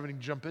bed without having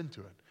to jump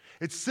into it.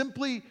 It's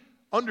simply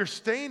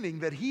understanding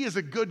that he is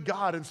a good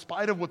God in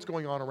spite of what's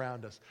going on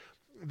around us,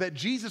 that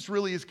Jesus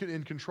really is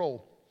in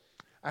control.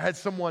 I had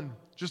someone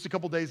just a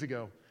couple days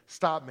ago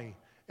stop me,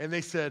 and they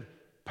said,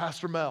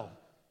 Pastor Mel,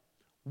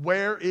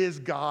 where is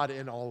God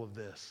in all of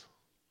this?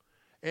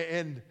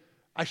 And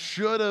I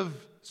should have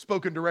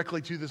spoken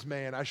directly to this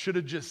man. I should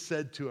have just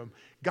said to him,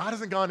 God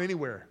hasn't gone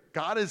anywhere.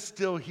 God is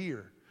still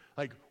here.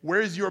 Like,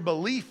 where is your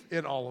belief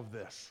in all of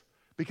this?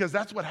 Because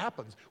that's what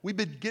happens. We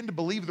begin to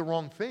believe the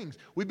wrong things.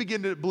 We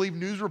begin to believe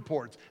news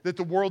reports that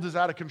the world is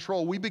out of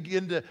control. We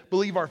begin to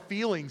believe our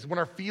feelings when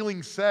our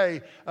feelings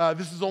say,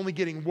 this is only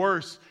getting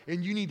worse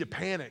and you need to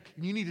panic.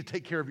 You need to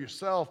take care of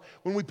yourself.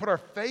 When we put our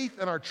faith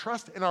and our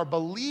trust and our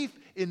belief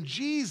in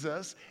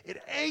Jesus,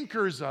 it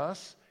anchors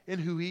us in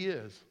who he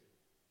is.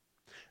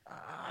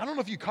 I don't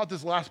know if you caught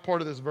this last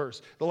part of this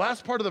verse. The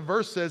last part of the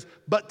verse says,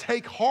 but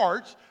take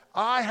heart,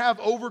 I have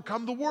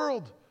overcome the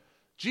world.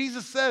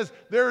 Jesus says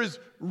there is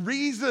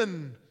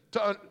reason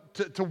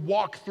to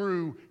walk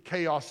through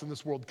chaos in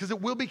this world because it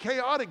will be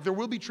chaotic. There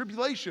will be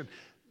tribulation.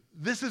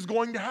 This is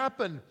going to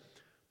happen.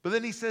 But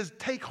then he says,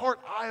 take heart,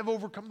 I have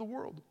overcome the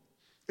world.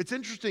 It's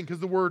interesting because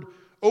the word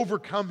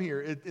overcome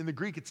here, in the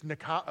Greek, it's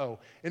nikao.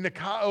 And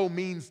nikao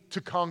means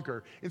to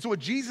conquer. And so what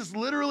Jesus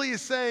literally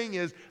is saying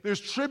is there's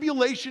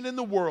tribulation in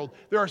the world.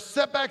 There are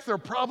setbacks, there are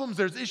problems,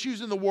 there's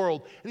issues in the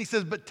world. And he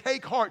says, but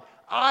take heart,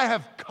 I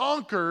have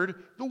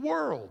conquered the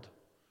world.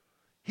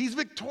 He's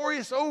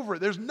victorious over it.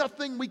 There's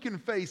nothing we can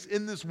face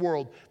in this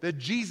world that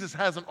Jesus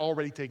hasn't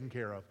already taken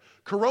care of.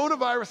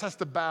 Coronavirus has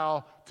to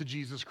bow to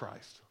Jesus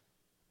Christ.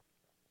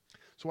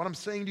 So what I'm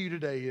saying to you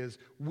today is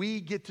we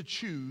get to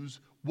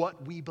choose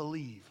what we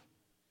believe.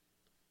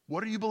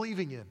 What are you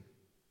believing in?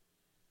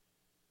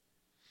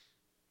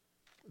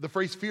 The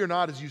phrase fear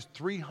not is used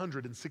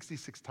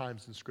 366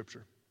 times in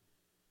Scripture.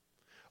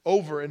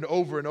 Over and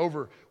over and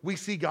over, we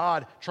see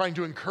God trying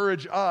to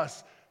encourage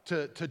us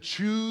to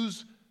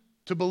choose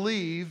to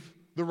believe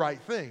the right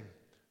thing.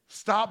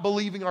 Stop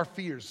believing our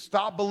fears.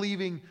 Stop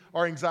believing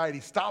our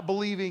anxiety. Stop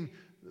believing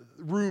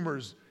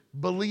rumors.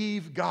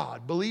 Believe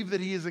God. Believe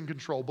that He is in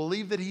control.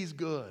 Believe that He's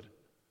good.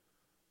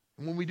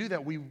 And when we do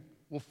that, we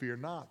will fear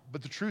not.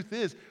 But the truth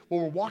is,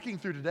 what we're walking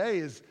through today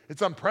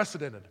it's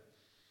unprecedented.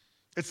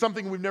 It's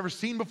something we've never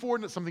seen before,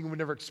 and it's something we've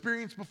never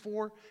experienced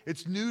before.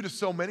 It's new to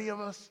so many of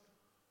us.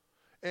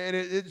 And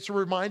it's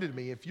reminded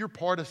me, if you're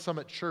part of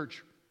Summit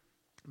Church,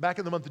 back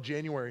in the month of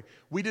January,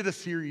 we did a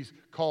series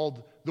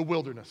called The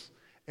Wilderness.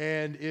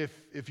 And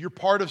if you're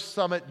part of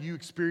Summit, you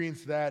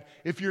experienced that.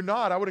 If you're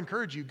not, I would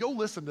encourage you, go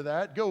listen to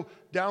that. Go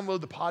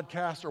download the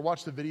podcast or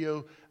watch the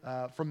video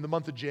from the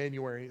month of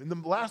January. In the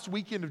last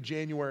weekend of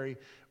January,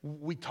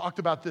 we talked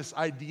about this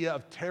idea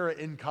of terra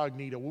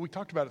incognita. Well, we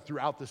talked about it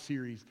throughout the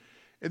series.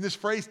 And this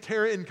phrase,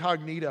 terra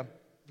incognita,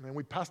 and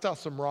we passed out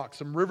some rocks,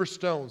 some river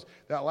stones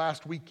that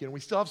last weekend. We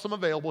still have some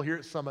available here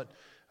at Summit.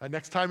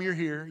 Next time you're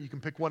here, you can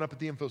pick one up at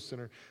the Info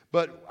Center.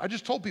 But I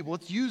just told people,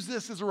 let's use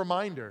this as a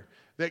reminder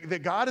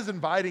that God is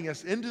inviting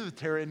us into the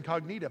terra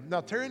incognita.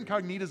 Now, terra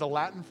incognita is a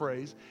Latin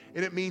phrase,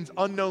 and it means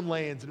unknown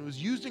lands. And it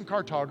was used in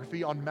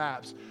cartography on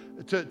maps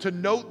to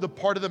note the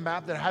part of the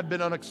map that had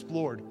been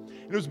unexplored.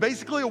 And it was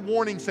basically a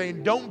warning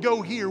saying, don't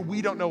go here,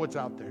 we don't know what's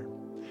out there.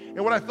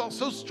 And what I felt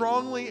so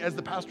strongly as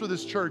the pastor of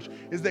this church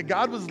is that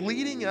God was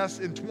leading us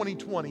in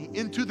 2020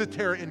 into the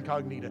terra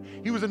incognita.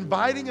 He was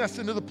inviting us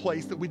into the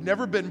place that we'd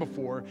never been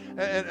before,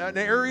 an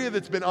area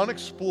that's been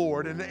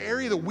unexplored, and an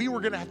area that we were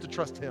going to have to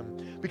trust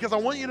Him. Because I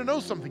want you to know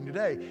something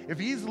today. If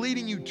He's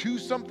leading you to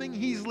something,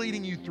 He's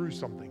leading you through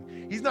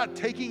something. He's not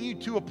taking you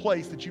to a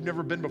place that you've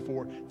never been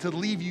before to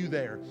leave you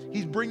there.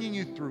 He's bringing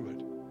you through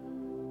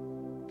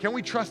it. Can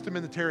we trust Him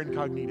in the terra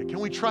incognita? Can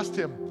we trust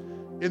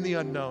Him in the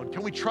unknown?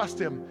 Can we trust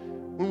Him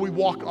when we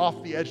walk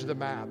off the edge of the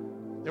map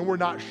and we're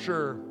not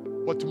sure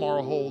what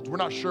tomorrow holds? We're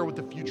not sure what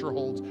the future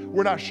holds.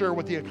 We're not sure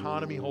what the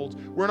economy holds.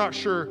 We're not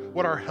sure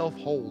what our health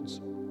holds.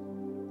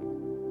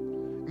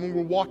 And when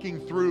we're walking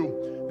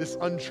through this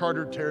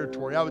uncharted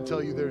territory, I would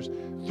tell you there's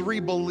 3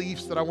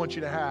 beliefs that I want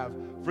you to have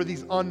for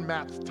these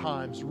unmapped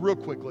times real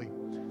quickly.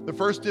 The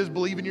first is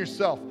believe in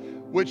yourself,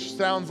 which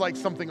sounds like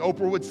something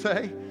Oprah would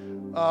say,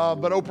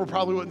 but Oprah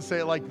probably wouldn't say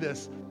it like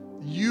this.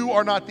 You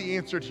are not the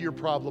answer to your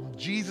problem.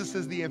 Jesus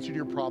is the answer to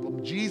your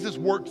problem. Jesus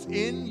works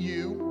in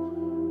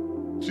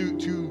you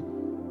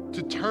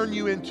to turn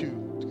you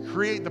to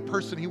create the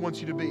person He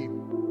wants you to be.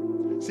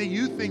 See,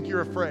 you think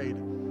you're afraid,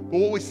 but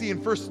what we see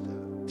in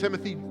 1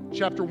 Timothy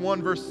chapter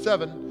 1, verse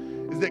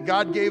 7 is that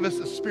God gave us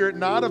a spirit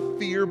not of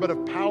fear, but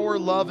of power,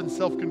 love, and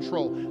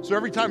self-control. So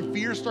every time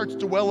fear starts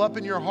to well up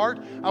in your heart,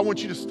 I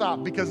want you to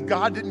stop, because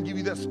God didn't give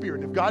you that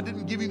spirit. If God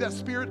didn't give you that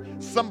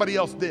spirit, somebody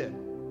else did.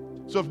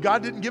 So if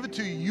God didn't give it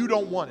to you, you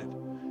don't want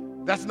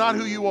it. That's not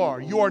who you are.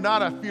 You are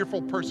not a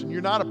fearful person.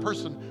 You're not a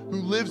person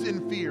who lives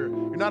in fear.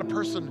 You're not a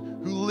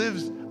person who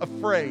lives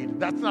afraid.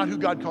 That's not who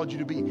God called you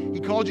to be. He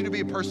called you to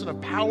be a person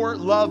of power,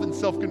 love, and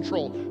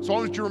self-control. So I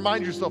want you to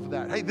remind yourself of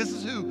that. Hey, this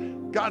is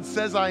who God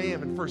says I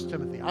am in 1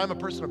 Timothy. I'm a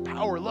person of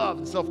power, love,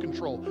 and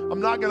self-control.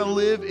 I'm not going to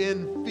live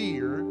in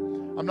fear.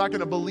 I'm not going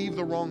to believe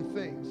the wrong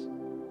things.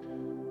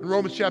 In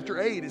Romans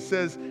chapter 8, it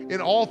says, in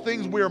all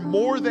things we are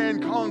more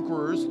than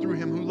conquerors through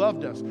Him who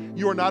loved us.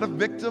 You are not a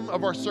victim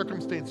of our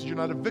circumstances. You're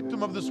not a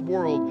victim of this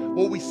world.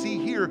 What we see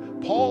here,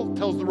 Paul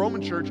tells the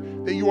Roman church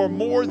that you are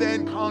more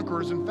than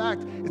conquerors. In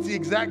fact, it's the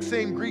exact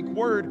same Greek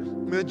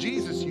word that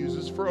Jesus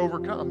uses for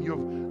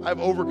overcome. I've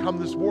overcome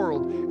this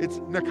world. It's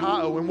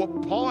nikao. And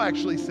what Paul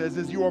actually says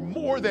is you are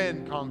more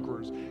than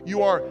conquerors.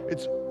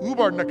 It's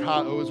ubar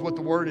nikao is what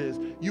the word is.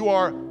 You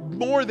are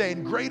more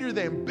than, greater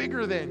than,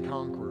 bigger than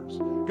conquerors.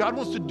 God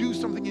wants to do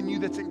something in you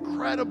that's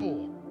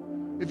incredible.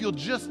 If you'll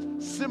just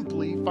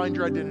simply find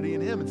your identity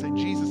in Him and say,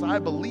 Jesus, I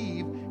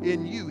believe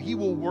in you. He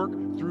will work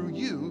through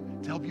you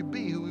to help you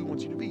be who He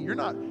wants you to be. You're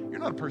not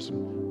a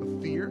person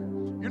of fear.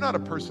 You're not a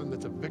person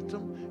that's a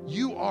victim.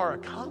 You are a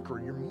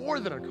conqueror. You're more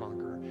than a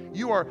conqueror.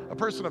 You are a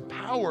person of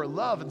power,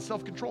 love, and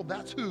self-control.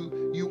 That's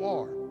who you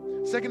are.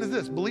 Second is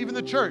this, believe in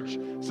the church.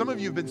 Some of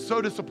you have been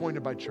so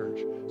disappointed by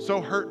church,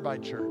 so hurt by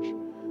church.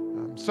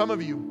 Some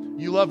of you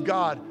love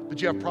God, but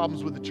you have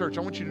problems with the church.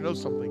 I want you to know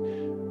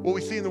something. What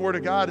we see in the Word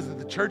of God is that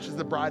the church is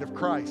the bride of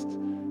Christ.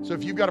 So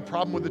if you've got a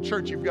problem with the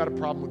church, you've got a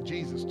problem with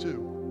Jesus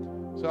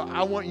too. So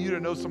I want you to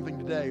know something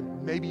today.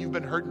 Maybe you've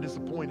been hurt and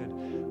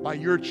disappointed by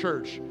your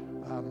church.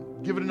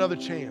 Give it another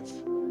chance.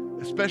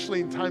 Especially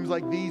in times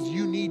like these,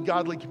 you need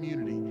godly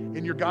community,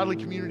 and your godly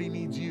community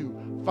needs you.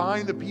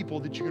 Find the people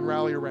that you can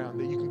rally around,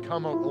 that you can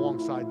come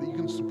alongside, that you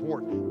can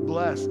support,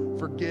 bless,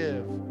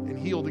 forgive, and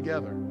heal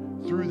together.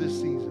 through this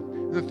season.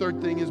 And the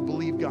third thing is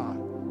believe God.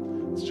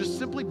 It's just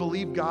simply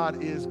believe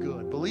God is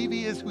good. Believe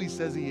He is who He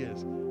says He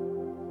is.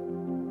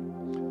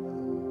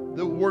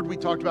 The word we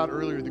talked about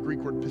earlier, the Greek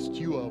word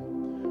pisteuo.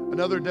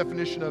 Another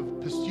definition of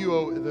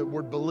pisteuo, the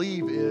word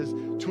believe, is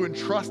to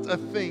entrust a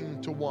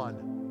thing to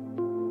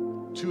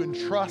one. To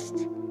entrust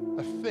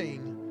a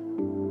thing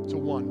to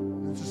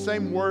one. It's the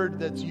same word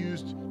that's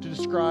used to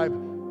describe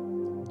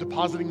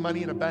depositing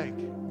money in a bank.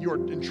 You're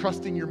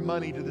entrusting your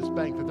money to this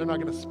bank that they're not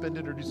going to spend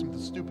it or do something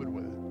stupid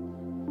with it.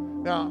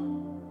 Now,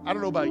 I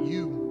don't know about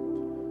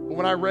you, but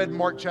when I read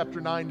Mark chapter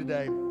 9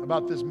 today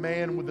about this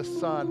man with a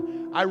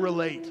son, I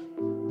relate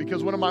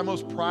because one of my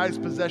most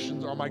prized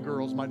possessions are my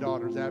girls, my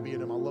daughters, Abby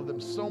and Em. I love them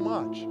so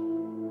much.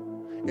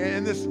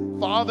 And this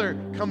father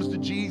comes to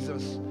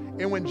Jesus,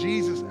 and when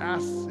Jesus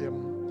asks him,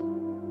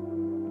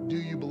 do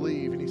you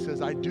believe? And he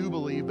says, I do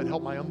believe, but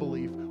help my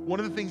unbelief. One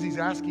of the things he's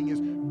asking is,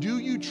 do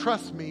you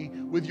trust me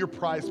with your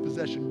prized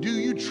possession? Do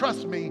you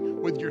trust me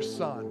with your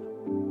son?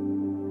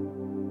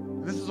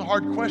 And this is a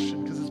hard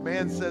question because this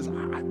man says,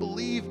 I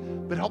believe,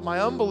 but help my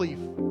unbelief.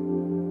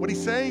 What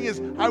he's saying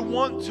is, I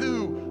want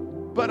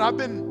to, but I've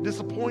been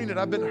disappointed,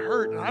 I've been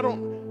hurt, and I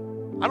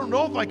don't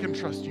know if I can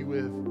trust you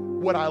with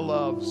what I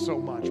love so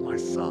much, my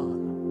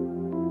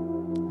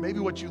son. Maybe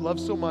what you love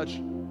so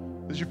much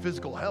is your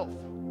physical health.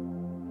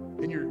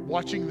 And you're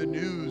watching the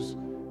news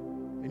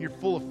and you're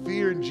full of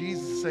fear, and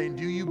Jesus is saying,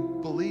 do you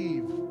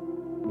believe?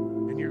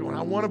 And you're going,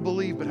 I want to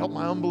believe, but help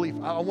my unbelief.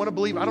 I want to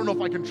believe. I don't know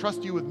if I can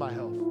trust you with my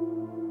health.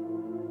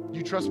 Do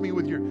you trust me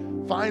with your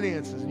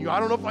finances? And I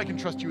don't know if I can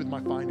trust you with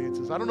my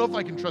finances. I don't know if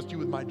I can trust you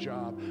with my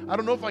job. I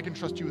don't know if I can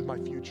trust you with my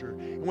future.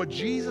 And what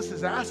Jesus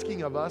is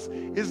asking of us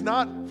is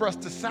not for us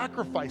to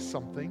sacrifice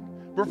something,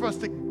 but for us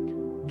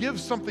to give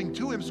something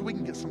to Him so we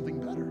can get something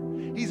better.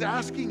 He's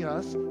asking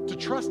us to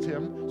trust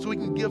Him so He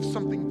can give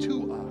something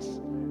to us.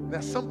 And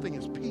that something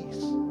is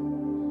peace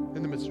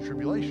in the midst of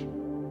tribulation.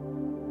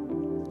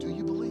 Do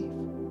you believe?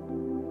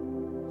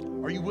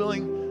 Are you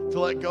willing to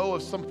let go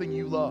of something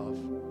you love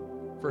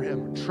for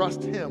Him?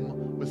 Trust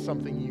Him with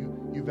something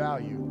you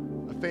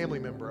value, a family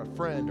member, a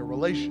friend, a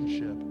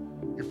relationship,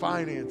 your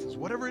finances,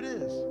 whatever it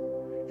is.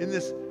 In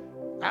this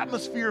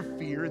atmosphere of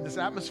fear, in this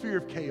atmosphere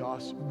of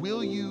chaos,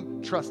 will you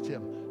trust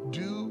Him?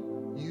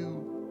 Do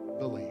you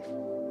believe?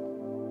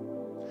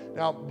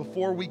 Now,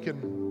 before we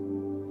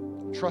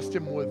can trust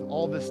Him with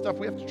all this stuff,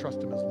 we have to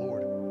trust Him as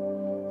Lord.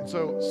 And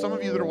so some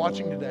of you that are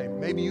watching today,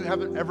 maybe you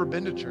haven't ever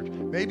been to church.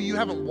 Maybe you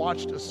haven't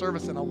watched a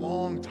service in a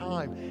long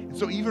time. And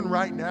so even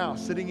right now,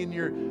 sitting in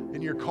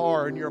your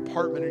car, in your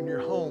apartment, in your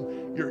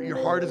home,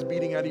 your heart is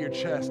beating out of your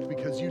chest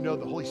because you know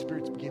the Holy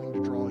Spirit's beginning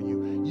to draw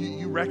you.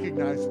 You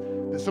recognize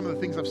that some of the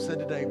things I've said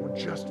today were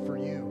just for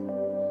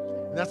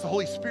you. And that's the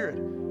Holy Spirit.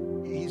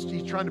 He's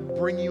trying to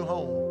bring you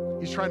home.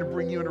 He's trying to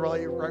bring you into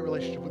a right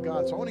relationship with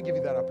God. So I want to give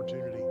you that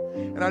opportunity.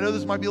 And I know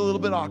this might be a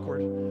little bit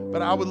awkward,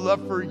 but I would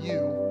love for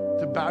you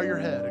to bow your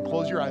head and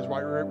close your eyes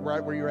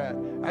right where you're at.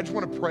 I just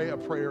want to pray a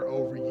prayer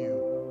over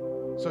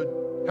you.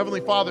 So,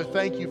 Heavenly Father,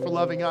 thank you for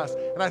loving us.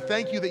 And I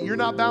thank you that you're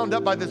not bound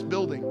up by this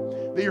building,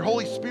 that your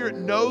Holy Spirit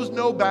knows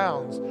no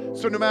bounds.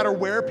 So no matter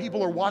where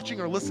people are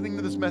watching or listening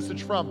to this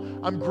message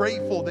from, I'm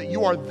grateful that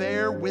you are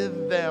there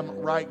with them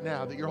right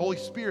now, that your Holy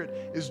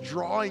Spirit is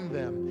drawing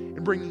them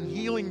and bringing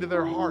healing to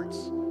their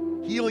hearts,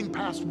 healing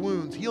past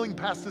wounds, healing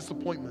past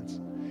disappointments.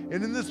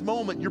 And in this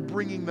moment, you're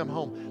bringing them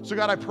home. So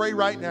God, I pray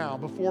right now,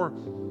 before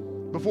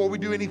we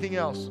do anything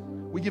else,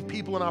 we give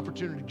people an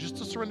opportunity just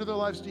to surrender their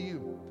lives to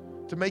you,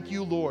 to make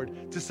you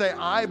Lord, to say,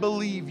 I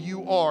believe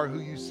you are who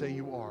you say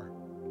you are.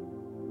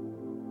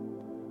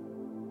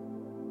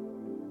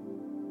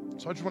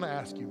 So I just want to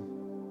ask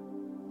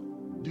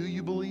you, do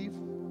you believe?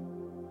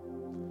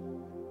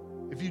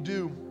 If you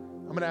do,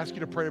 I'm going to ask you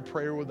to pray a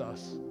prayer with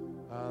us.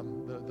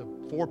 The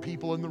four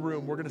people in the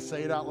room, we're going to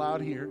say it out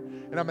loud here,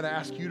 and I'm going to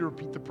ask you to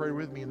repeat the prayer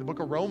with me. In the book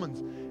of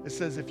Romans, it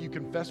says, if you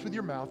confess with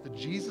your mouth that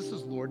Jesus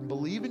is Lord and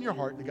believe in your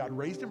heart that God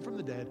raised Him from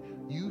the dead,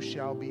 you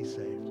shall be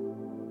saved.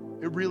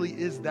 It really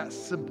is that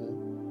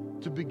simple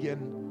to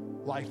begin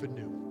life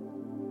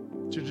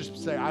anew. To just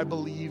say, I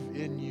believe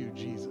in you,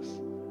 Jesus,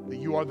 that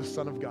you are the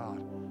Son of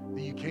God,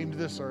 that you came to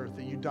this earth,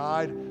 that you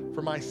died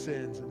for my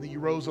sins, and that you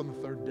rose on the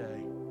third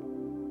day.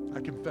 I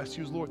confess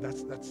you as Lord.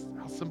 That's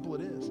how simple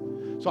it is.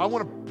 So I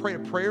want to pray a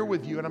prayer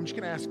with you, and I'm just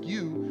going to ask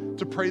you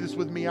to pray this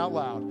with me out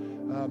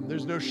loud.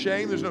 There's no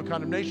shame. There's no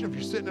condemnation. If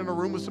you're sitting in a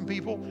room with some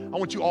people, I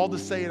want you all to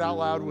say it out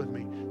loud with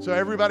me. So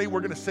everybody,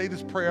 we're going to say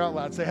this prayer out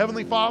loud. Say,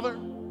 Heavenly Father,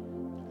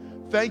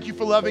 thank you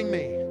for loving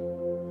me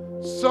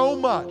so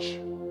much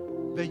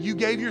that you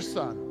gave your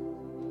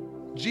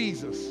Son,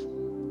 Jesus,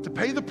 to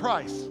pay the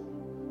price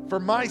for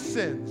my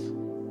sins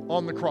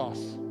on the cross.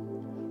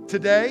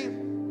 Today,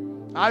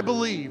 I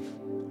believe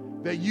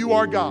that you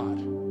are God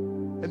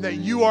and that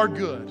you are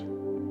good.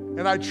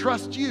 And I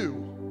trust you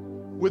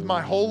with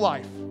my whole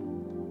life.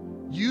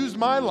 Use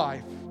my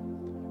life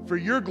for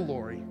your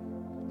glory.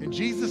 In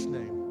Jesus'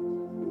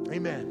 name,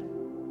 amen.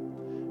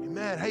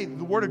 Amen. Hey,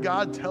 the Word of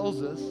God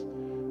tells us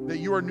that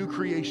you are a new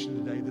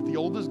creation today, that the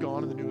old is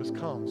gone and the new has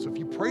come. So if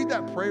you prayed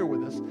that prayer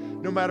with us,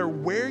 no matter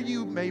where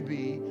you may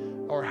be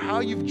or how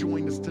you've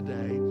joined us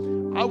today,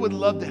 I would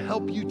love to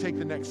help you take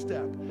the next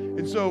step.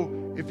 And so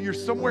if you're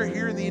somewhere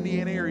here in the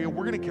Indiana area,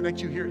 we're going to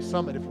connect you here at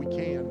Summit if we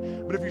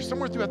can. But if you're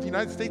somewhere throughout the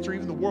United States or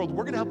even the world,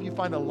 we're going to help you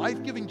find a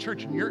life-giving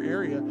church in your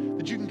area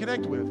that you can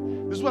connect with.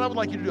 This is what I would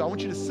like you to do. I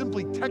want you to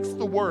simply text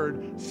the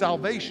word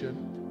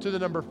salvation to the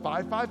number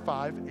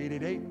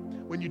 555-888.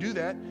 When you do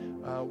that,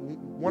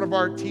 one of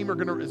our team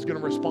is going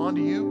to respond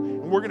to you,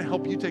 and we're going to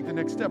help you take the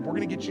next step. We're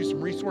going to get you some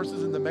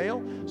resources in the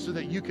mail so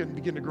that you can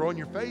begin to grow in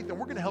your faith, and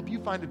we're going to help you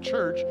find a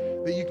church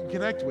that you can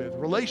connect with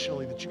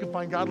relationally, that you can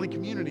find godly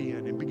community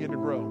in and begin to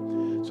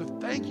grow. So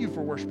thank you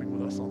for worshiping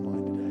with us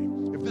online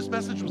today. If this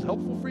message was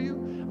helpful for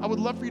you, I would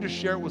love for you to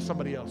share it with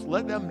somebody else.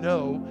 Let them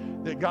know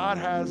that God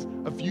has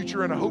a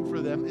future and a hope for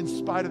them in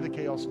spite of the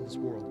chaos of this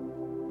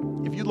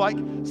world. If you'd like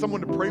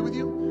someone to pray with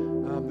you,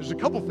 there's a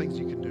couple things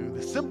you can do.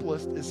 The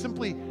simplest is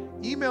simply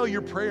email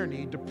your prayer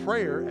need to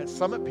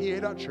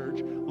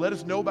prayer@summitpa.church. Let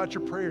us know about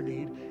your prayer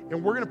need,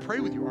 and we're going to pray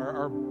with you.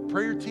 Our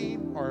prayer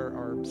team,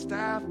 our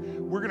staff,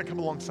 we're going to come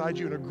alongside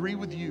you and agree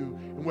with you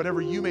in whatever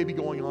you may be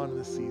going on in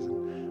this season.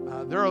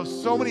 There are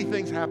so many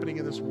things happening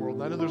in this world,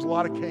 and I know there's a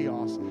lot of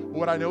chaos. But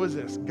what I know is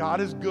this: God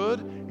is good,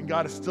 and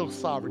God is still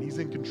sovereign. He's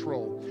in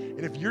control.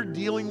 And if you're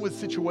dealing with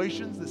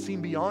situations that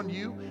seem beyond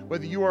you,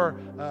 whether you are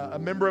a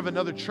member of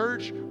another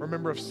church or a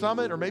member of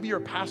Summit, or maybe you're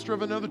a pastor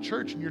of another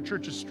church and your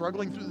church is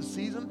struggling through the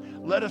season,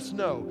 let us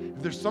know.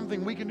 If there's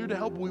something we can do to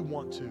help, we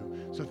want to.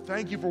 So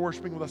thank you for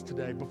worshiping with us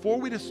today. Before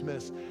we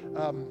dismiss,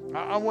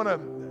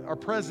 our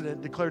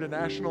president declared a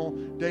national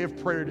day of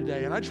prayer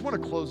today, and I just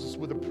want to close this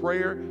with a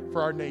prayer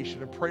for our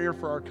nation, a prayer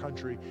for our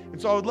country. And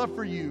so I would love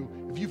for you,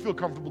 if you feel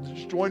comfortable, to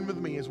just join with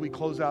me as we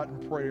close out in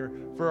prayer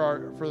for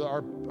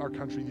our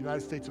country, the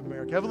United States of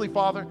America. Heavenly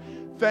Father,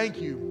 thank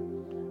you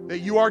that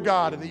you are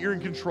God and that you're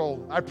in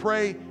control. I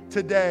pray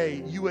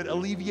today you would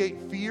alleviate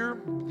fear,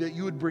 that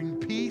you would bring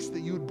peace, that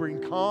you would bring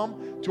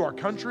calm to our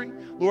country.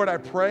 Lord, I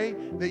pray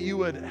that you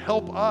would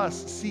help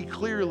us see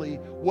clearly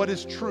what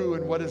is true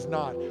and what is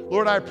not.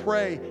 Lord, I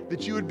pray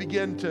that you would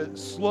begin to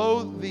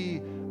slow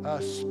the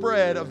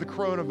spread of the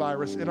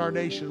coronavirus in our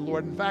nation,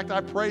 Lord. In fact,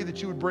 I pray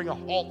that you would bring a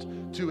halt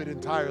to it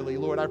entirely.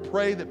 Lord, I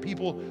pray that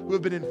people who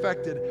have been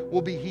infected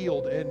will be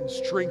healed and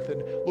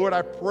strengthened. Lord,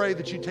 I pray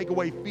that you take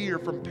away fear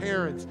from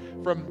parents,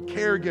 from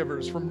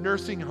caregivers, from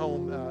nursing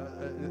home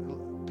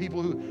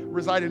people who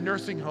reside in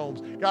nursing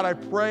homes. God, I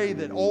pray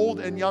that old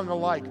and young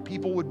alike,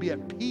 people would be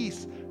at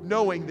peace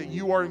knowing that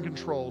you are in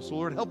control. So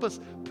Lord, help us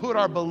put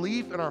our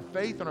belief and our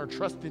faith and our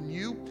trust in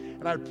you.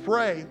 And I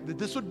pray that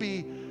this would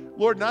be,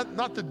 Lord,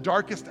 not the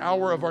darkest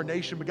hour of our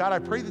nation, but God, I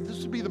pray that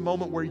this would be the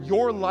moment where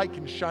your light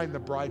can shine the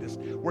brightest,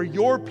 where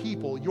your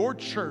people, your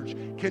church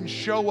can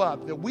show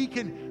up, that we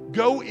can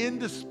go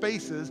into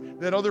spaces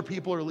that other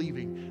people are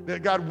leaving,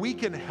 that God, we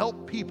can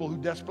help people who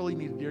desperately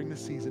need it during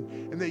this season,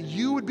 and that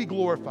you would be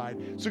glorified.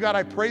 So God,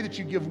 I pray that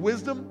you give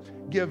wisdom,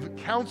 give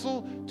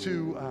counsel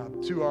to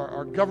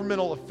our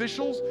governmental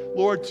officials,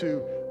 Lord,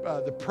 to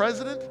the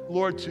president,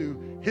 Lord, to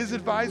his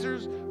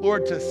advisors,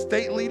 Lord, to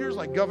state leaders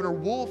like Governor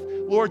Wolf,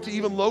 Lord, to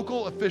even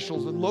local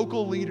officials and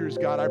local leaders,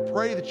 God. I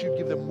pray that you'd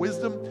give them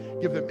wisdom,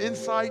 give them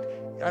insight,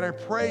 and I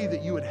pray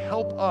that you would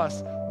help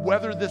us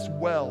weather this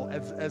well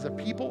as a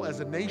people,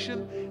 as a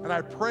nation, and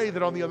I pray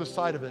that on the other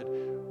side of it,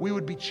 we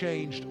would be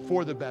changed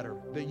for the better,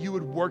 that you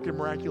would work in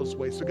miraculous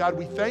ways. So God,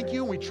 we thank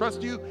you, and we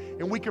trust you,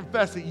 and we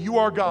confess that you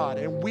are God,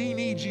 and we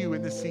need you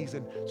in this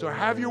season. So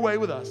have your way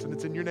with us, and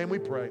it's in your name we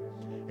pray.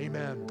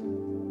 Amen.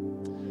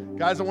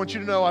 Guys, I want you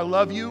to know I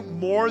love you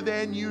more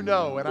than you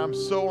know, and I'm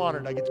so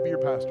honored I get to be your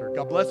pastor.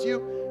 God bless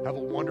you. Have a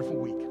wonderful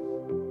week.